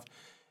of stuff.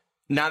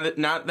 Not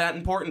that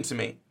important to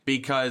me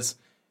because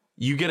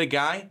you get a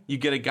guy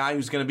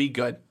who's going to be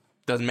good.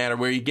 Doesn't matter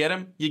where you get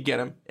him.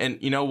 And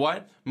you know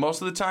what?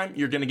 Most of the time,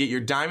 you're going to get your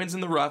diamonds in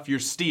the rough, your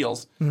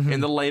steals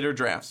in the later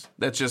drafts.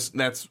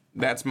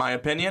 That's my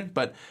opinion.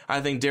 But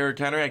I think Derrick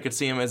Henry, I could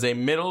see him as a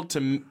middle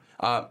to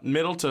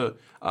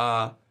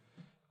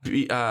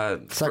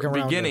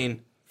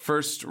beginning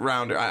first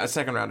rounder,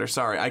 second rounder.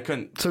 Sorry, I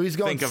couldn't. So he's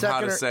going think of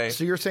how to say.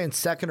 So you're saying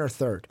second or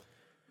third?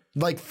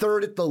 Like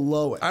third at the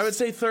lowest. I would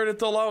say third at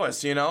the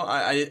lowest. You know,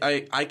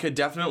 I could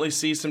definitely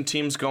see some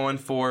teams going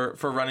for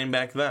running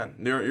back. Then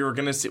we're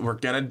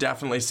gonna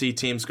definitely see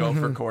teams go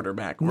for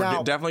quarterback.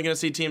 We're definitely gonna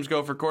see teams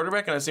go for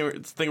quarterback, and I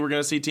think we're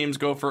gonna see teams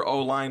go for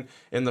O-line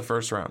in the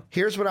first round.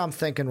 Here's what I'm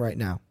thinking right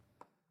now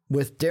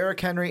with Derrick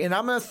Henry, and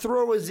I'm gonna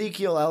throw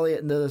Ezekiel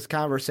Elliott into this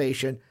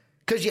conversation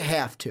because you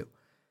have to,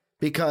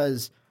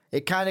 because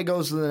it kind of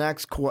goes to the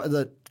next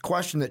the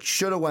question that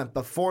should have went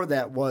before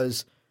that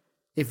was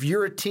if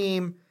you're a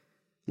team.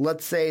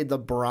 Let's say the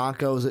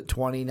Broncos at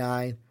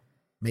 29,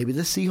 maybe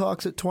the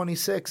Seahawks at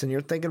 26, and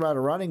you're thinking about a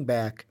running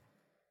back.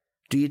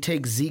 Do you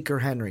take Zeke or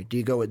Henry? Do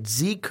you go with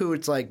Zeke, who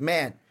it's like,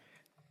 man,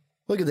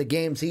 look at the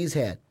games he's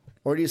had?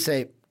 Or do you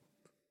say,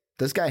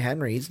 this guy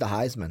Henry, he's the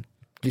Heisman.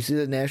 Do you see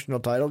the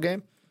national title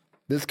game?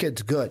 This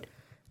kid's good.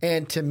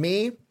 And to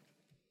me,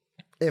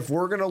 if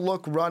we're going to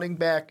look running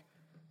back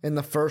in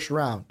the first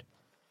round,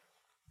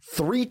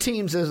 3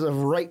 teams as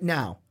of right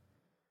now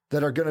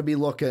that are going to be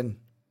looking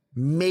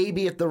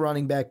maybe at the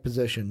running back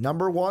position.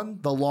 Number 1,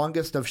 the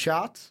longest of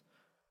shots,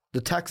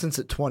 the Texans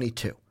at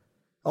 22.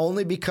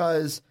 Only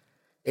because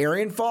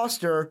Arian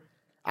Foster,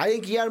 I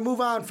think you got to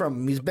move on from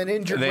him. He's been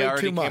injured way too much. They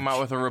already came out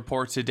with a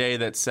report today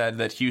that said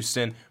that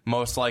Houston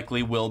most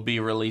likely will be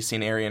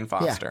releasing Arian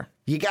Foster.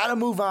 Yeah, you got to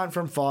move on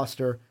from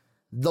Foster.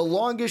 The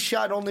longest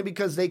shot only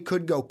because they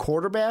could go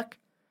quarterback,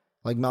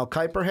 like Mel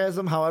Kiper has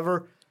them.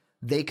 However,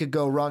 they could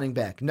go running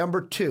back.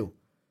 Number 2.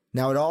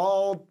 Now, it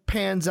all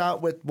pans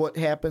out with what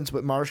happens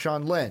with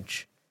Marshawn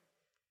Lynch.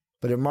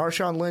 But if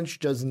Marshawn Lynch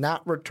does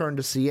not return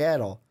to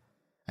Seattle,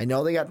 I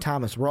know they got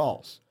Thomas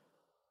Rawls.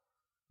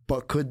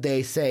 But could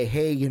they say,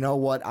 hey, you know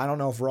what? I don't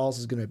know if Rawls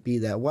is going to be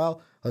that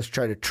well. Let's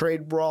try to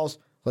trade Rawls.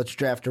 Let's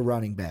draft a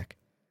running back.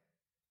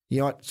 You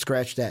know what?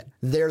 Scratch that.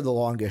 They're the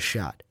longest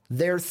shot.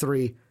 They're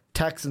 3.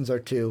 Texans are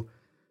 2.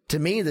 To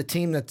me, the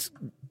team that's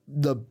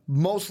the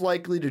most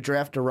likely to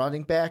draft a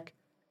running back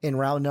in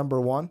round number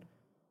 1,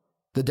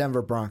 the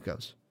Denver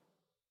Broncos.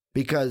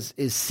 Because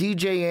is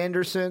C.J.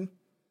 Anderson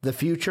the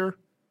future?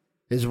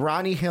 Is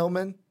Ronnie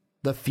Hillman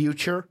the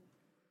future?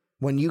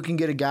 When you can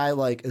get a guy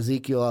like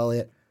Ezekiel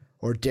Elliott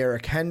or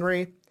Derrick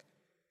Henry,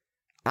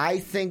 I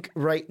think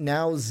right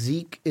now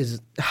Zeke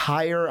is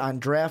higher on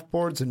draft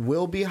boards and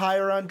will be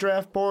higher on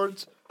draft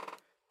boards.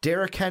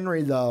 Derrick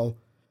Henry, though,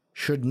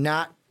 should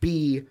not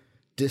be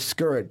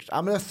discouraged.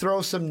 I'm going to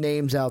throw some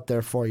names out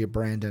there for you,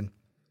 Brandon.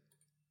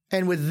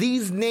 And with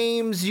these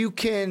names, you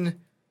can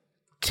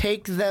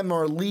take them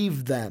or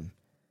leave them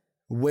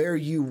where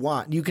you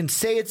want. You can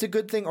say it's a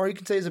good thing or you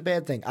can say it's a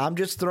bad thing. I'm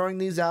just throwing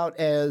these out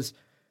as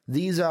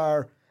these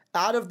are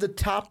out of the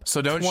top 25.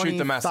 So don't shoot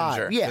the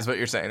messenger, is what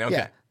you're saying. Okay.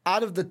 Yeah.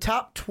 Out of the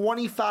top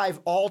 25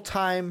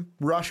 all-time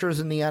rushers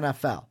in the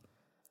NFL,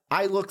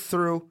 I looked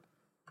through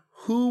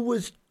who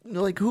was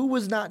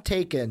not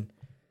taken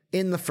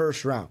in the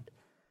first round.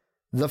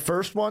 The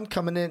first one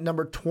coming in at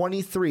number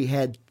 23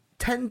 had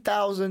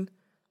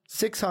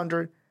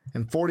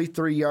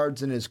 10,643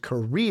 yards in his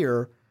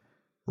career.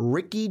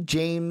 Ricky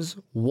James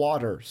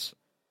Waters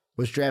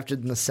was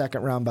drafted in the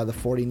second round by the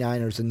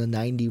 49ers in the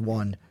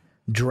 91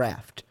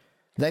 draft.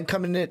 Then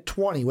coming in at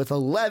 20 with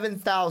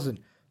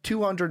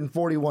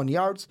 11,241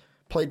 yards,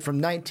 played from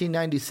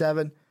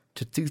 1997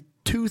 to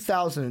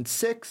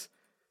 2006,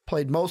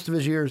 played most of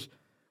his years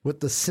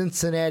with the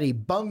Cincinnati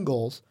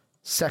Bengals,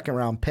 second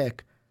round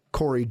pick,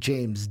 Corey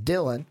James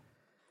Dillon.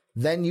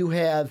 Then you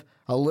have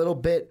a little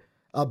bit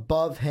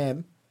above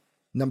him,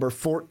 number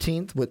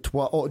 14th with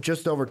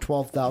just over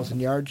 12,000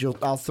 yards.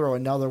 I'll throw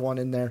another one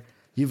in there.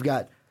 You've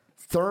got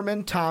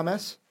Thurman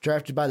Thomas,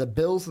 drafted by the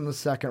Bills in the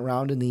second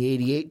round in the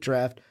 88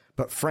 draft,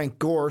 but Frank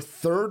Gore,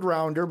 third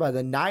rounder by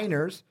the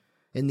Niners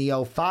in the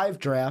 05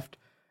 draft,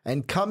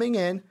 and coming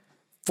in,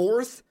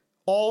 4th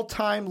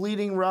all-time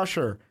leading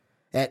rusher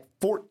at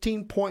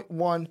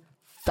 14.1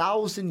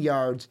 thousand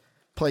yards,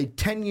 played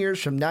 10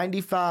 years from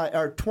 95,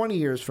 or 20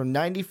 years from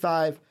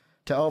 95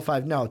 to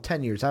 05. No,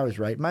 10 years. I was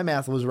right. My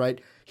math was right.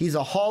 He's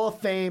a Hall of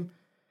Fame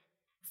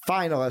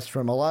finalist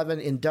from 11,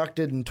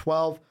 inducted in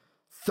 12,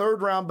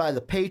 third round by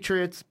the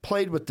Patriots,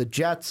 played with the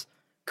Jets,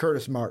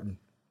 Curtis Martin.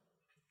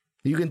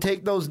 You can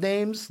take those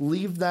names,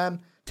 leave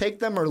them, take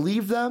them or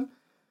leave them,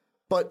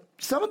 but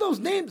some of those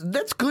names,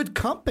 that's good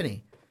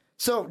company.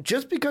 So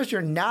just because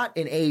you're not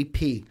an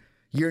AP,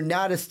 you're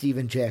not a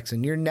Steven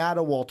Jackson, you're not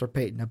a Walter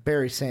Payton, a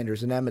Barry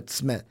Sanders, an Emmitt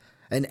Smith,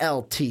 an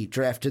LT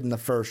drafted in the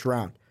first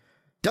round,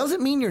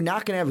 doesn't mean you're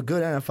not going to have a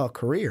good NFL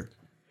career.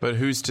 But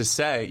who's to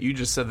say? You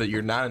just said that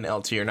you're not an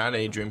LT, you're not an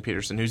Adrian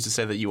Peterson. Who's to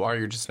say that you are?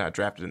 You're just not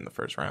drafted in the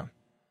first round.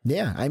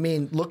 Yeah, I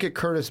mean, look at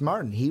Curtis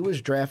Martin. He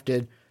was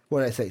drafted,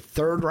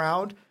 third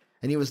round,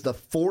 and he was the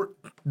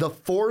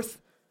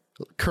fourth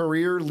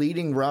career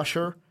leading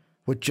rusher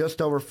with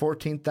just over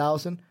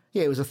 14,000.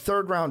 Yeah, he was a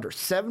third rounder,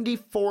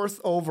 74th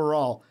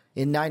overall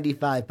in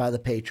 95 by the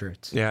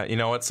Patriots. Yeah, you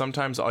know what?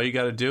 Sometimes all you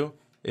got to do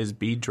is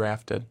be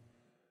drafted.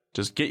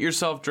 Just get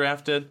yourself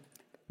drafted,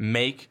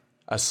 make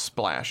a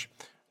splash.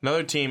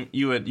 Another team,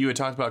 you had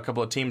talked about a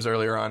couple of teams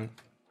earlier on,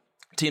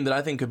 a team that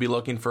I think could be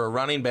looking for a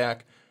running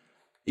back,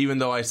 even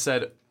though I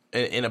said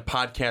in a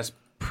podcast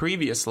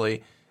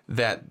previously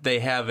that they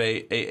have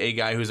a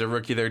guy who's a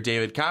rookie there,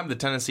 David Cobb, the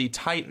Tennessee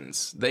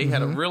Titans. They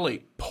had a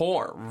really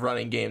poor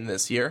running game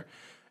this year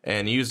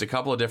and used a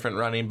couple of different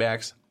running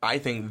backs. I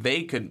think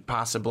they could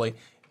possibly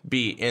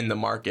be in the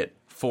market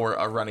for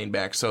a running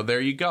back. So there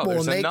you go.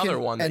 There's another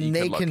one that you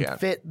can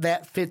look at.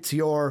 That fits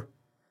your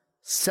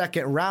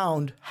second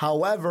round.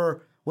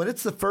 However, when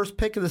it's the first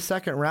pick of the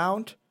second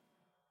round,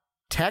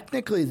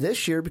 technically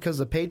this year, because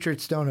the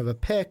Patriots don't have a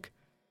pick,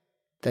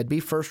 that'd be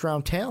first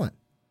round talent.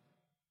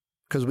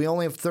 Because we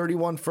only have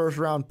 31 first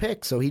round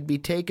picks, so he'd be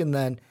taken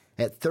then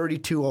at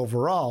 32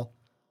 overall,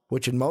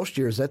 which in most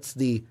years that's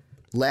the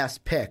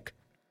last pick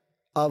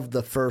of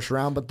the first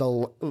round. But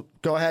go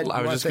ahead.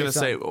 I was just going to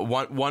say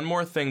one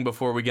more thing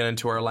before we get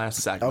into our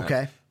last segment.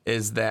 Okay.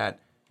 Is that,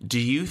 do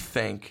you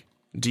think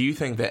do you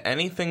think that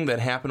anything that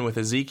happened with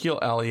Ezekiel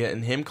Elliott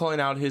and him calling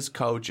out his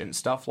coach and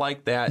stuff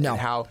like that, No.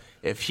 and how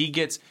if he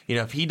gets,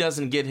 if he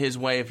doesn't get his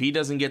way, if he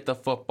doesn't get the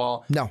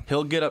football,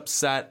 he'll get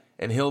upset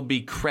and he'll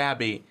be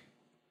crabby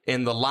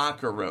in the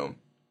locker room,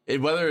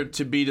 whether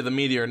to be to the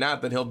media or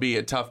not, that he'll be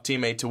a tough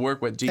teammate to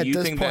work with. Do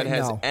you think that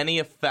has any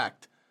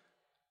effect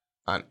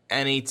on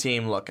any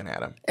team looking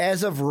at him?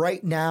 As of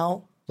right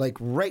now, like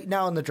right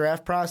now in the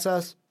draft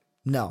process,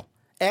 no.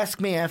 Ask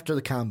me after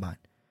the combine.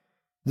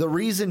 The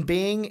reason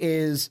being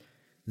is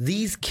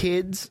these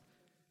kids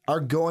are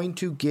going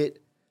to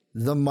get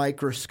the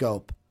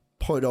microscope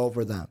put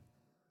over them.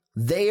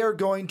 They are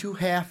going to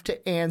have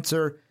to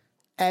answer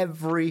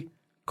every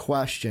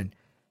question.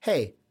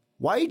 Hey,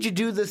 why did you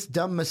do this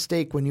dumb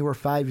mistake when you were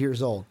 5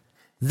 years old?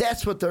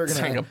 That's what they're going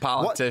to like a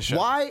politician.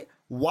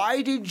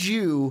 Why did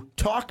you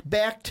talk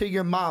back to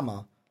your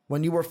mama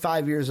when you were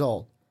 5 years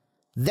old?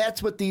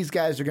 That's what these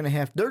guys are going to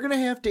have. They're going to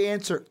have to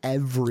answer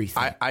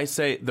everything. I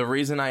say the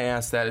reason I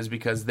asked that is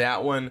because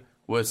that one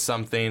was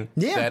something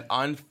that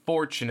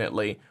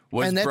unfortunately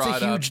was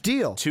brought a huge up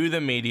deal to the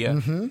media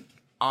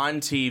on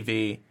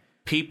TV.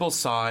 People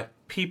saw it.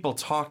 People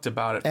talked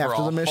about it after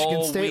for the Michigan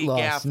whole State week loss.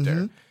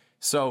 after.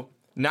 So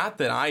not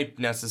that I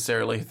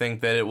necessarily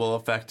think that it will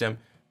affect him,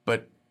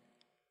 but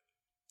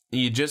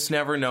you just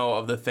never know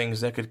of the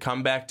things that could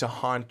come back to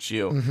haunt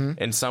you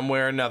in some way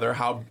or another.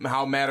 How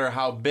matter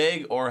how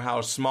big or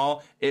how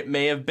small it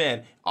may have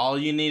been. All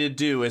you need to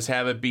do is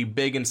have it be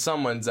big in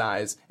someone's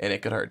eyes, and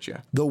it could hurt you.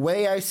 The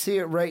way I see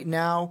it right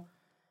now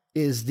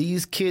is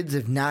these kids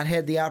have not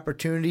had the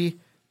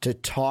opportunity to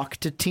talk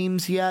to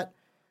teams yet,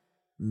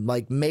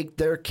 like make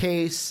their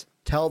case,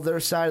 tell their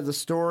side of the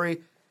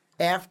story.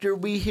 After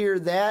we hear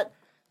that,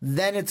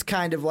 then it's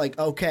kind of like,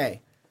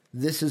 okay,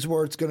 this is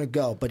where it's going to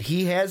go. But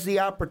he has the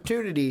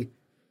opportunity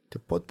to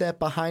put that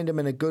behind him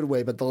in a good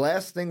way. But the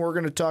last thing we're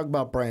going to talk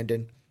about,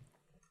 Brandon,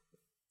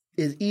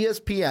 is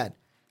ESPN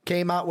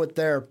came out with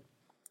their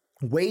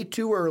way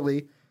too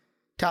early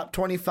top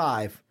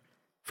 25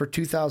 for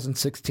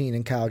 2016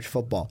 in college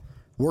football.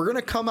 We're going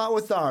to come out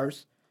with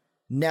ours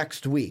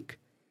next week.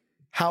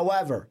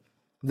 However,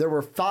 there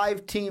were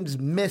 5 teams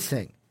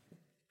missing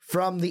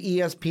from the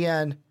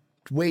ESPN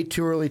way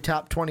too early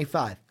top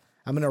 25.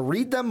 I'm going to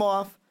read them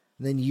off.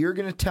 Then you're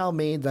going to tell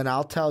me, then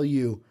I'll tell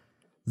you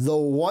the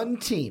one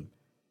team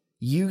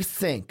you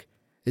think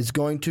is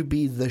going to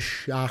be the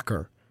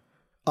shocker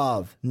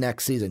of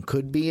next season.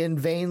 Could be in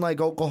vein like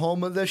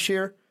Oklahoma this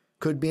year.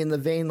 Could be in the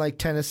vein like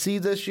Tennessee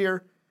this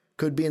year.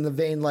 Could be in the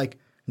vein like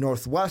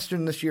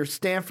Northwestern this year,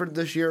 Stanford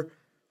this year.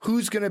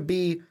 Who's going to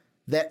be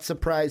that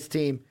surprise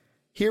team?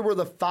 Here were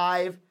the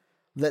 5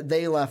 that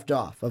they left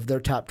off of their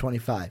top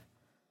 25.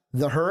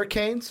 The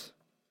Hurricanes,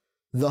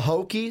 the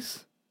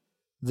Hokies,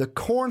 the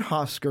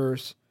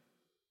Cornhuskers,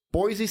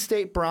 Boise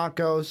State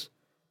Broncos,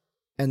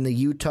 and the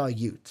Utah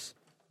Utes.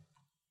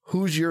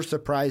 Who's your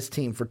surprise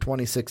team for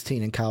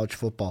 2016 in college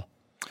football?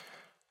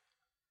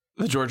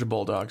 The Georgia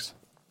Bulldogs.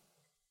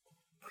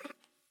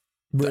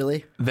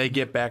 Really? They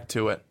get back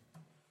to it.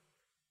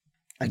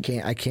 I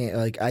can't.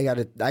 Like, I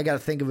gotta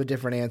think of a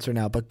different answer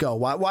now. But go.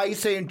 Why are you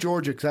saying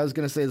Georgia? Because I was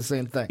gonna say the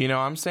same thing.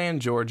 I'm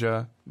saying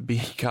Georgia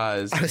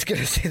because I was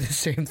gonna say the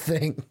same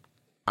thing.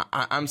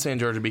 I'm saying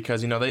Georgia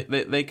because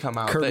they come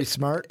out. Kirby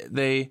Smart.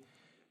 They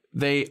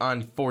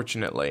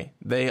unfortunately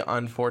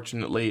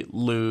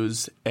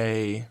lose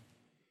a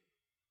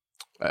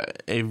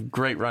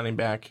great running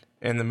back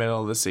in the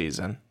middle of the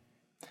season.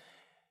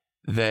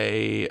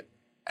 They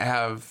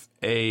have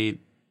a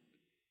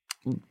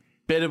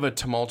bit of a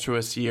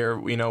tumultuous year,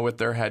 with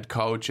their head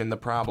coach and the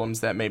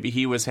problems that maybe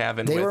he was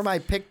having. They were my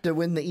pick to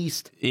win the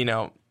East.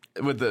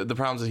 With the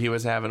problems that he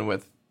was having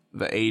with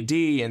the AD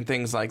and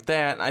things like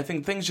that. I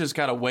think things just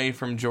got away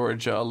from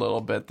Georgia a little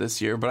bit this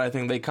year, but I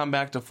think they come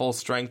back to full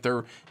strength.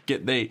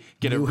 They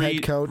get new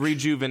a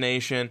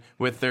rejuvenation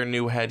with their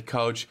new head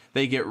coach.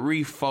 They get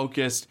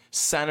refocused,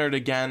 centered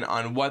again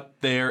on what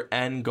their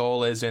end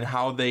goal is and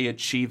how they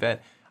achieve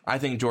it. I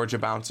think Georgia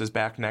bounces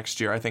back next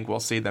year. I think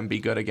we'll see them be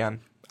good again.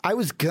 I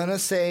was gonna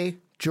say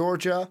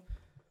Georgia,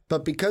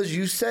 but because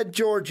you said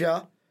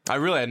Georgia, I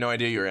really had no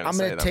idea you were going to say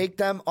that. I'm going to take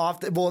them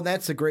off. Well,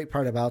 that's the great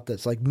part about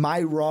this. Like,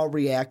 my raw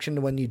reaction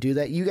to when you do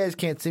that, you guys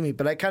can't see me,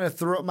 but I kind of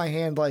threw up my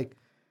hand like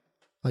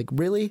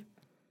really?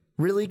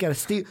 Really? Got to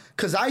steal?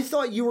 Because I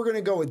thought you were going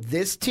to go with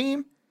this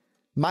team,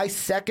 my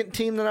second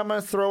team that I'm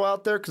going to throw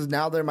out there, because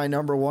now they're my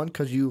number one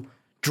because you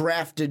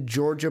drafted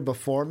Georgia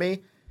before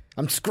me.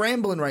 I'm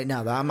scrambling right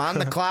now. I'm on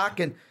the clock,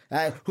 and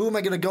who am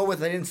I going to go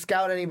with? I didn't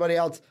scout anybody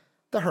else.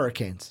 The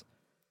Hurricanes.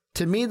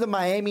 To me, the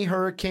Miami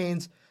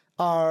Hurricanes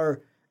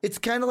are... It's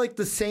kind of like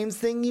the same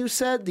thing you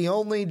said. The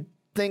only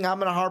thing I'm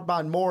going to harp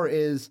on more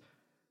is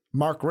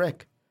Mark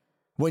Richt.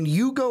 When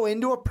you go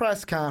into a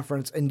press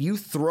conference and you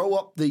throw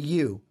up the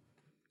U,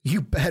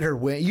 you better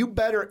win. You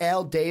better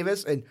Al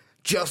Davis and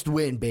just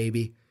win,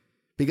 baby.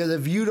 Because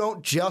if you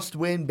don't just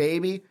win,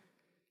 baby,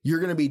 you're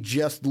going to be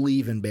just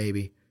leaving,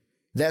 baby.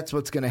 That's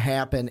what's going to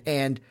happen.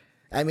 And,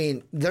 I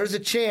mean, there's a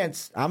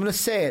chance. I'm going to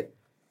say it.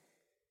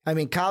 I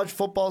mean, college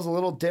football is a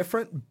little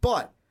different,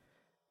 but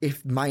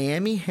if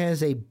Miami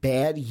has a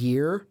bad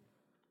year,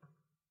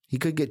 he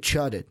could get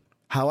chudded.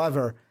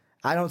 However,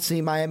 I don't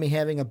see Miami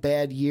having a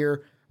bad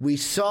year. We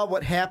saw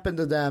what happened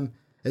to them.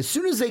 As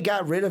soon as they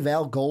got rid of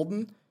Al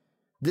Golden,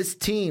 this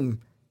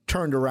team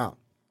turned around.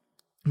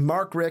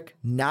 Mark Richt,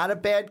 not a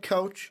bad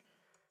coach.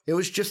 It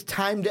was just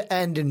time to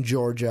end in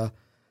Georgia.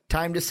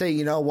 Time to say,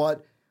 you know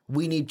what?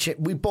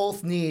 We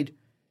both need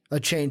a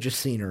change of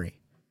scenery.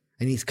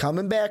 And he's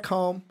coming back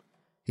home.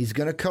 He's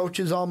going to coach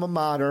his alma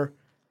mater.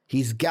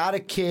 He's got a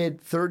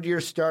kid,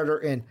 third-year starter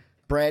in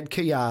Brad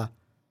Kaaya,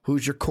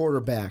 who's your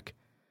quarterback.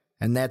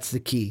 And that's the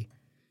key.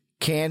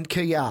 Can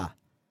Kaaya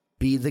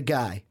be the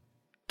guy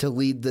to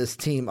lead this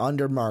team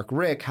under Mark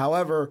Richt?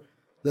 However,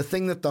 the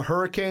thing that the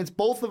Hurricanes,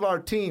 both of our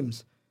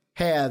teams,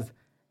 have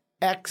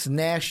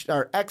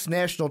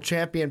ex-national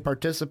champion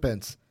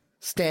participants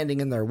standing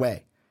in their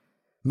way.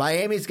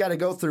 Miami's got to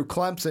go through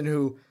Clemson,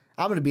 who,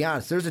 I'm going to be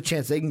honest, there's a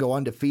chance they can go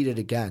undefeated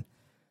again.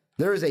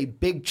 There is a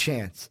big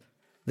chance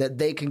that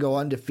they can go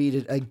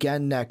undefeated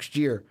again next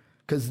year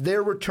because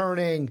they're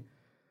returning,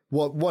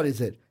 what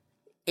is it,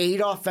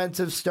 8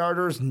 offensive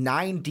starters,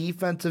 9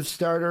 defensive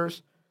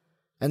starters,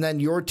 and then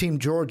your team,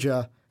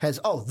 Georgia, has,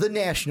 the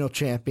national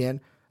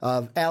champion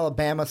of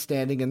Alabama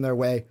standing in their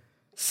way,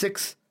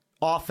 6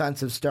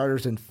 offensive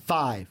starters and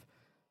 5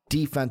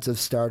 defensive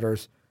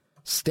starters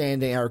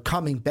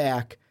coming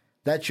back.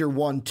 That's your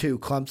 1-2,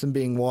 Clemson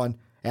being 1,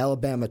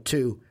 Alabama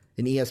 2,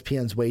 and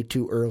ESPN's way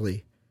too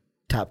early,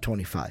 top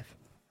 25.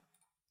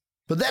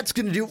 But that's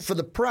going to do it for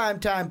the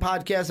Primetime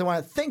Podcast. I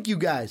want to thank you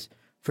guys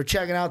for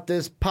checking out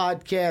this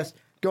podcast.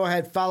 Go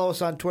ahead, follow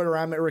us on Twitter.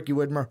 I'm at Ricky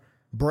Widmer.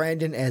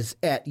 Brandon is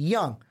at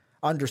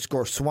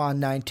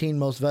Young_Swan19.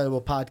 Most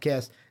Valuable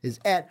Podcast is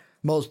at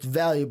Most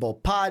Valuable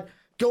Pod.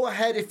 Go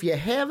ahead, if you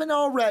haven't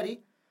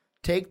already,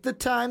 take the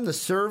time, the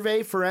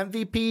survey for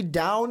MVP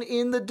down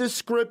in the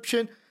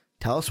description.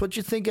 Tell us what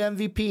you think of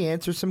MVP.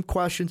 Answer some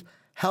questions.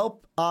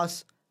 Help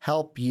us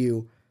help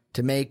you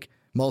to make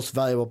Most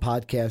Valuable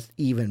Podcast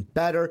even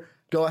better.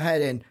 Go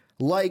ahead and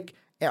like,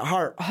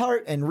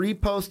 heart, and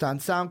repost on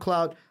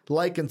SoundCloud.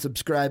 Like and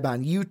subscribe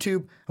on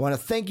YouTube. I want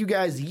to thank you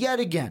guys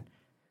yet again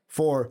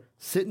for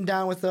sitting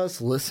down with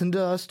us, listen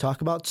to us,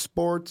 talk about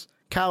sports,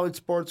 college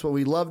sports, what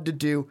we love to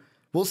do.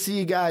 We'll see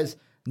you guys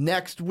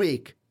next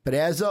week. But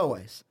as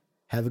always,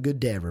 have a good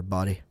day,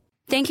 everybody.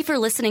 Thank you for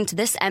listening to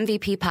this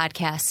MVP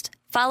podcast.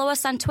 Follow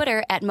us on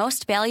Twitter at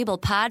Most Valuable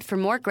Pod for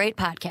more great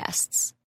podcasts.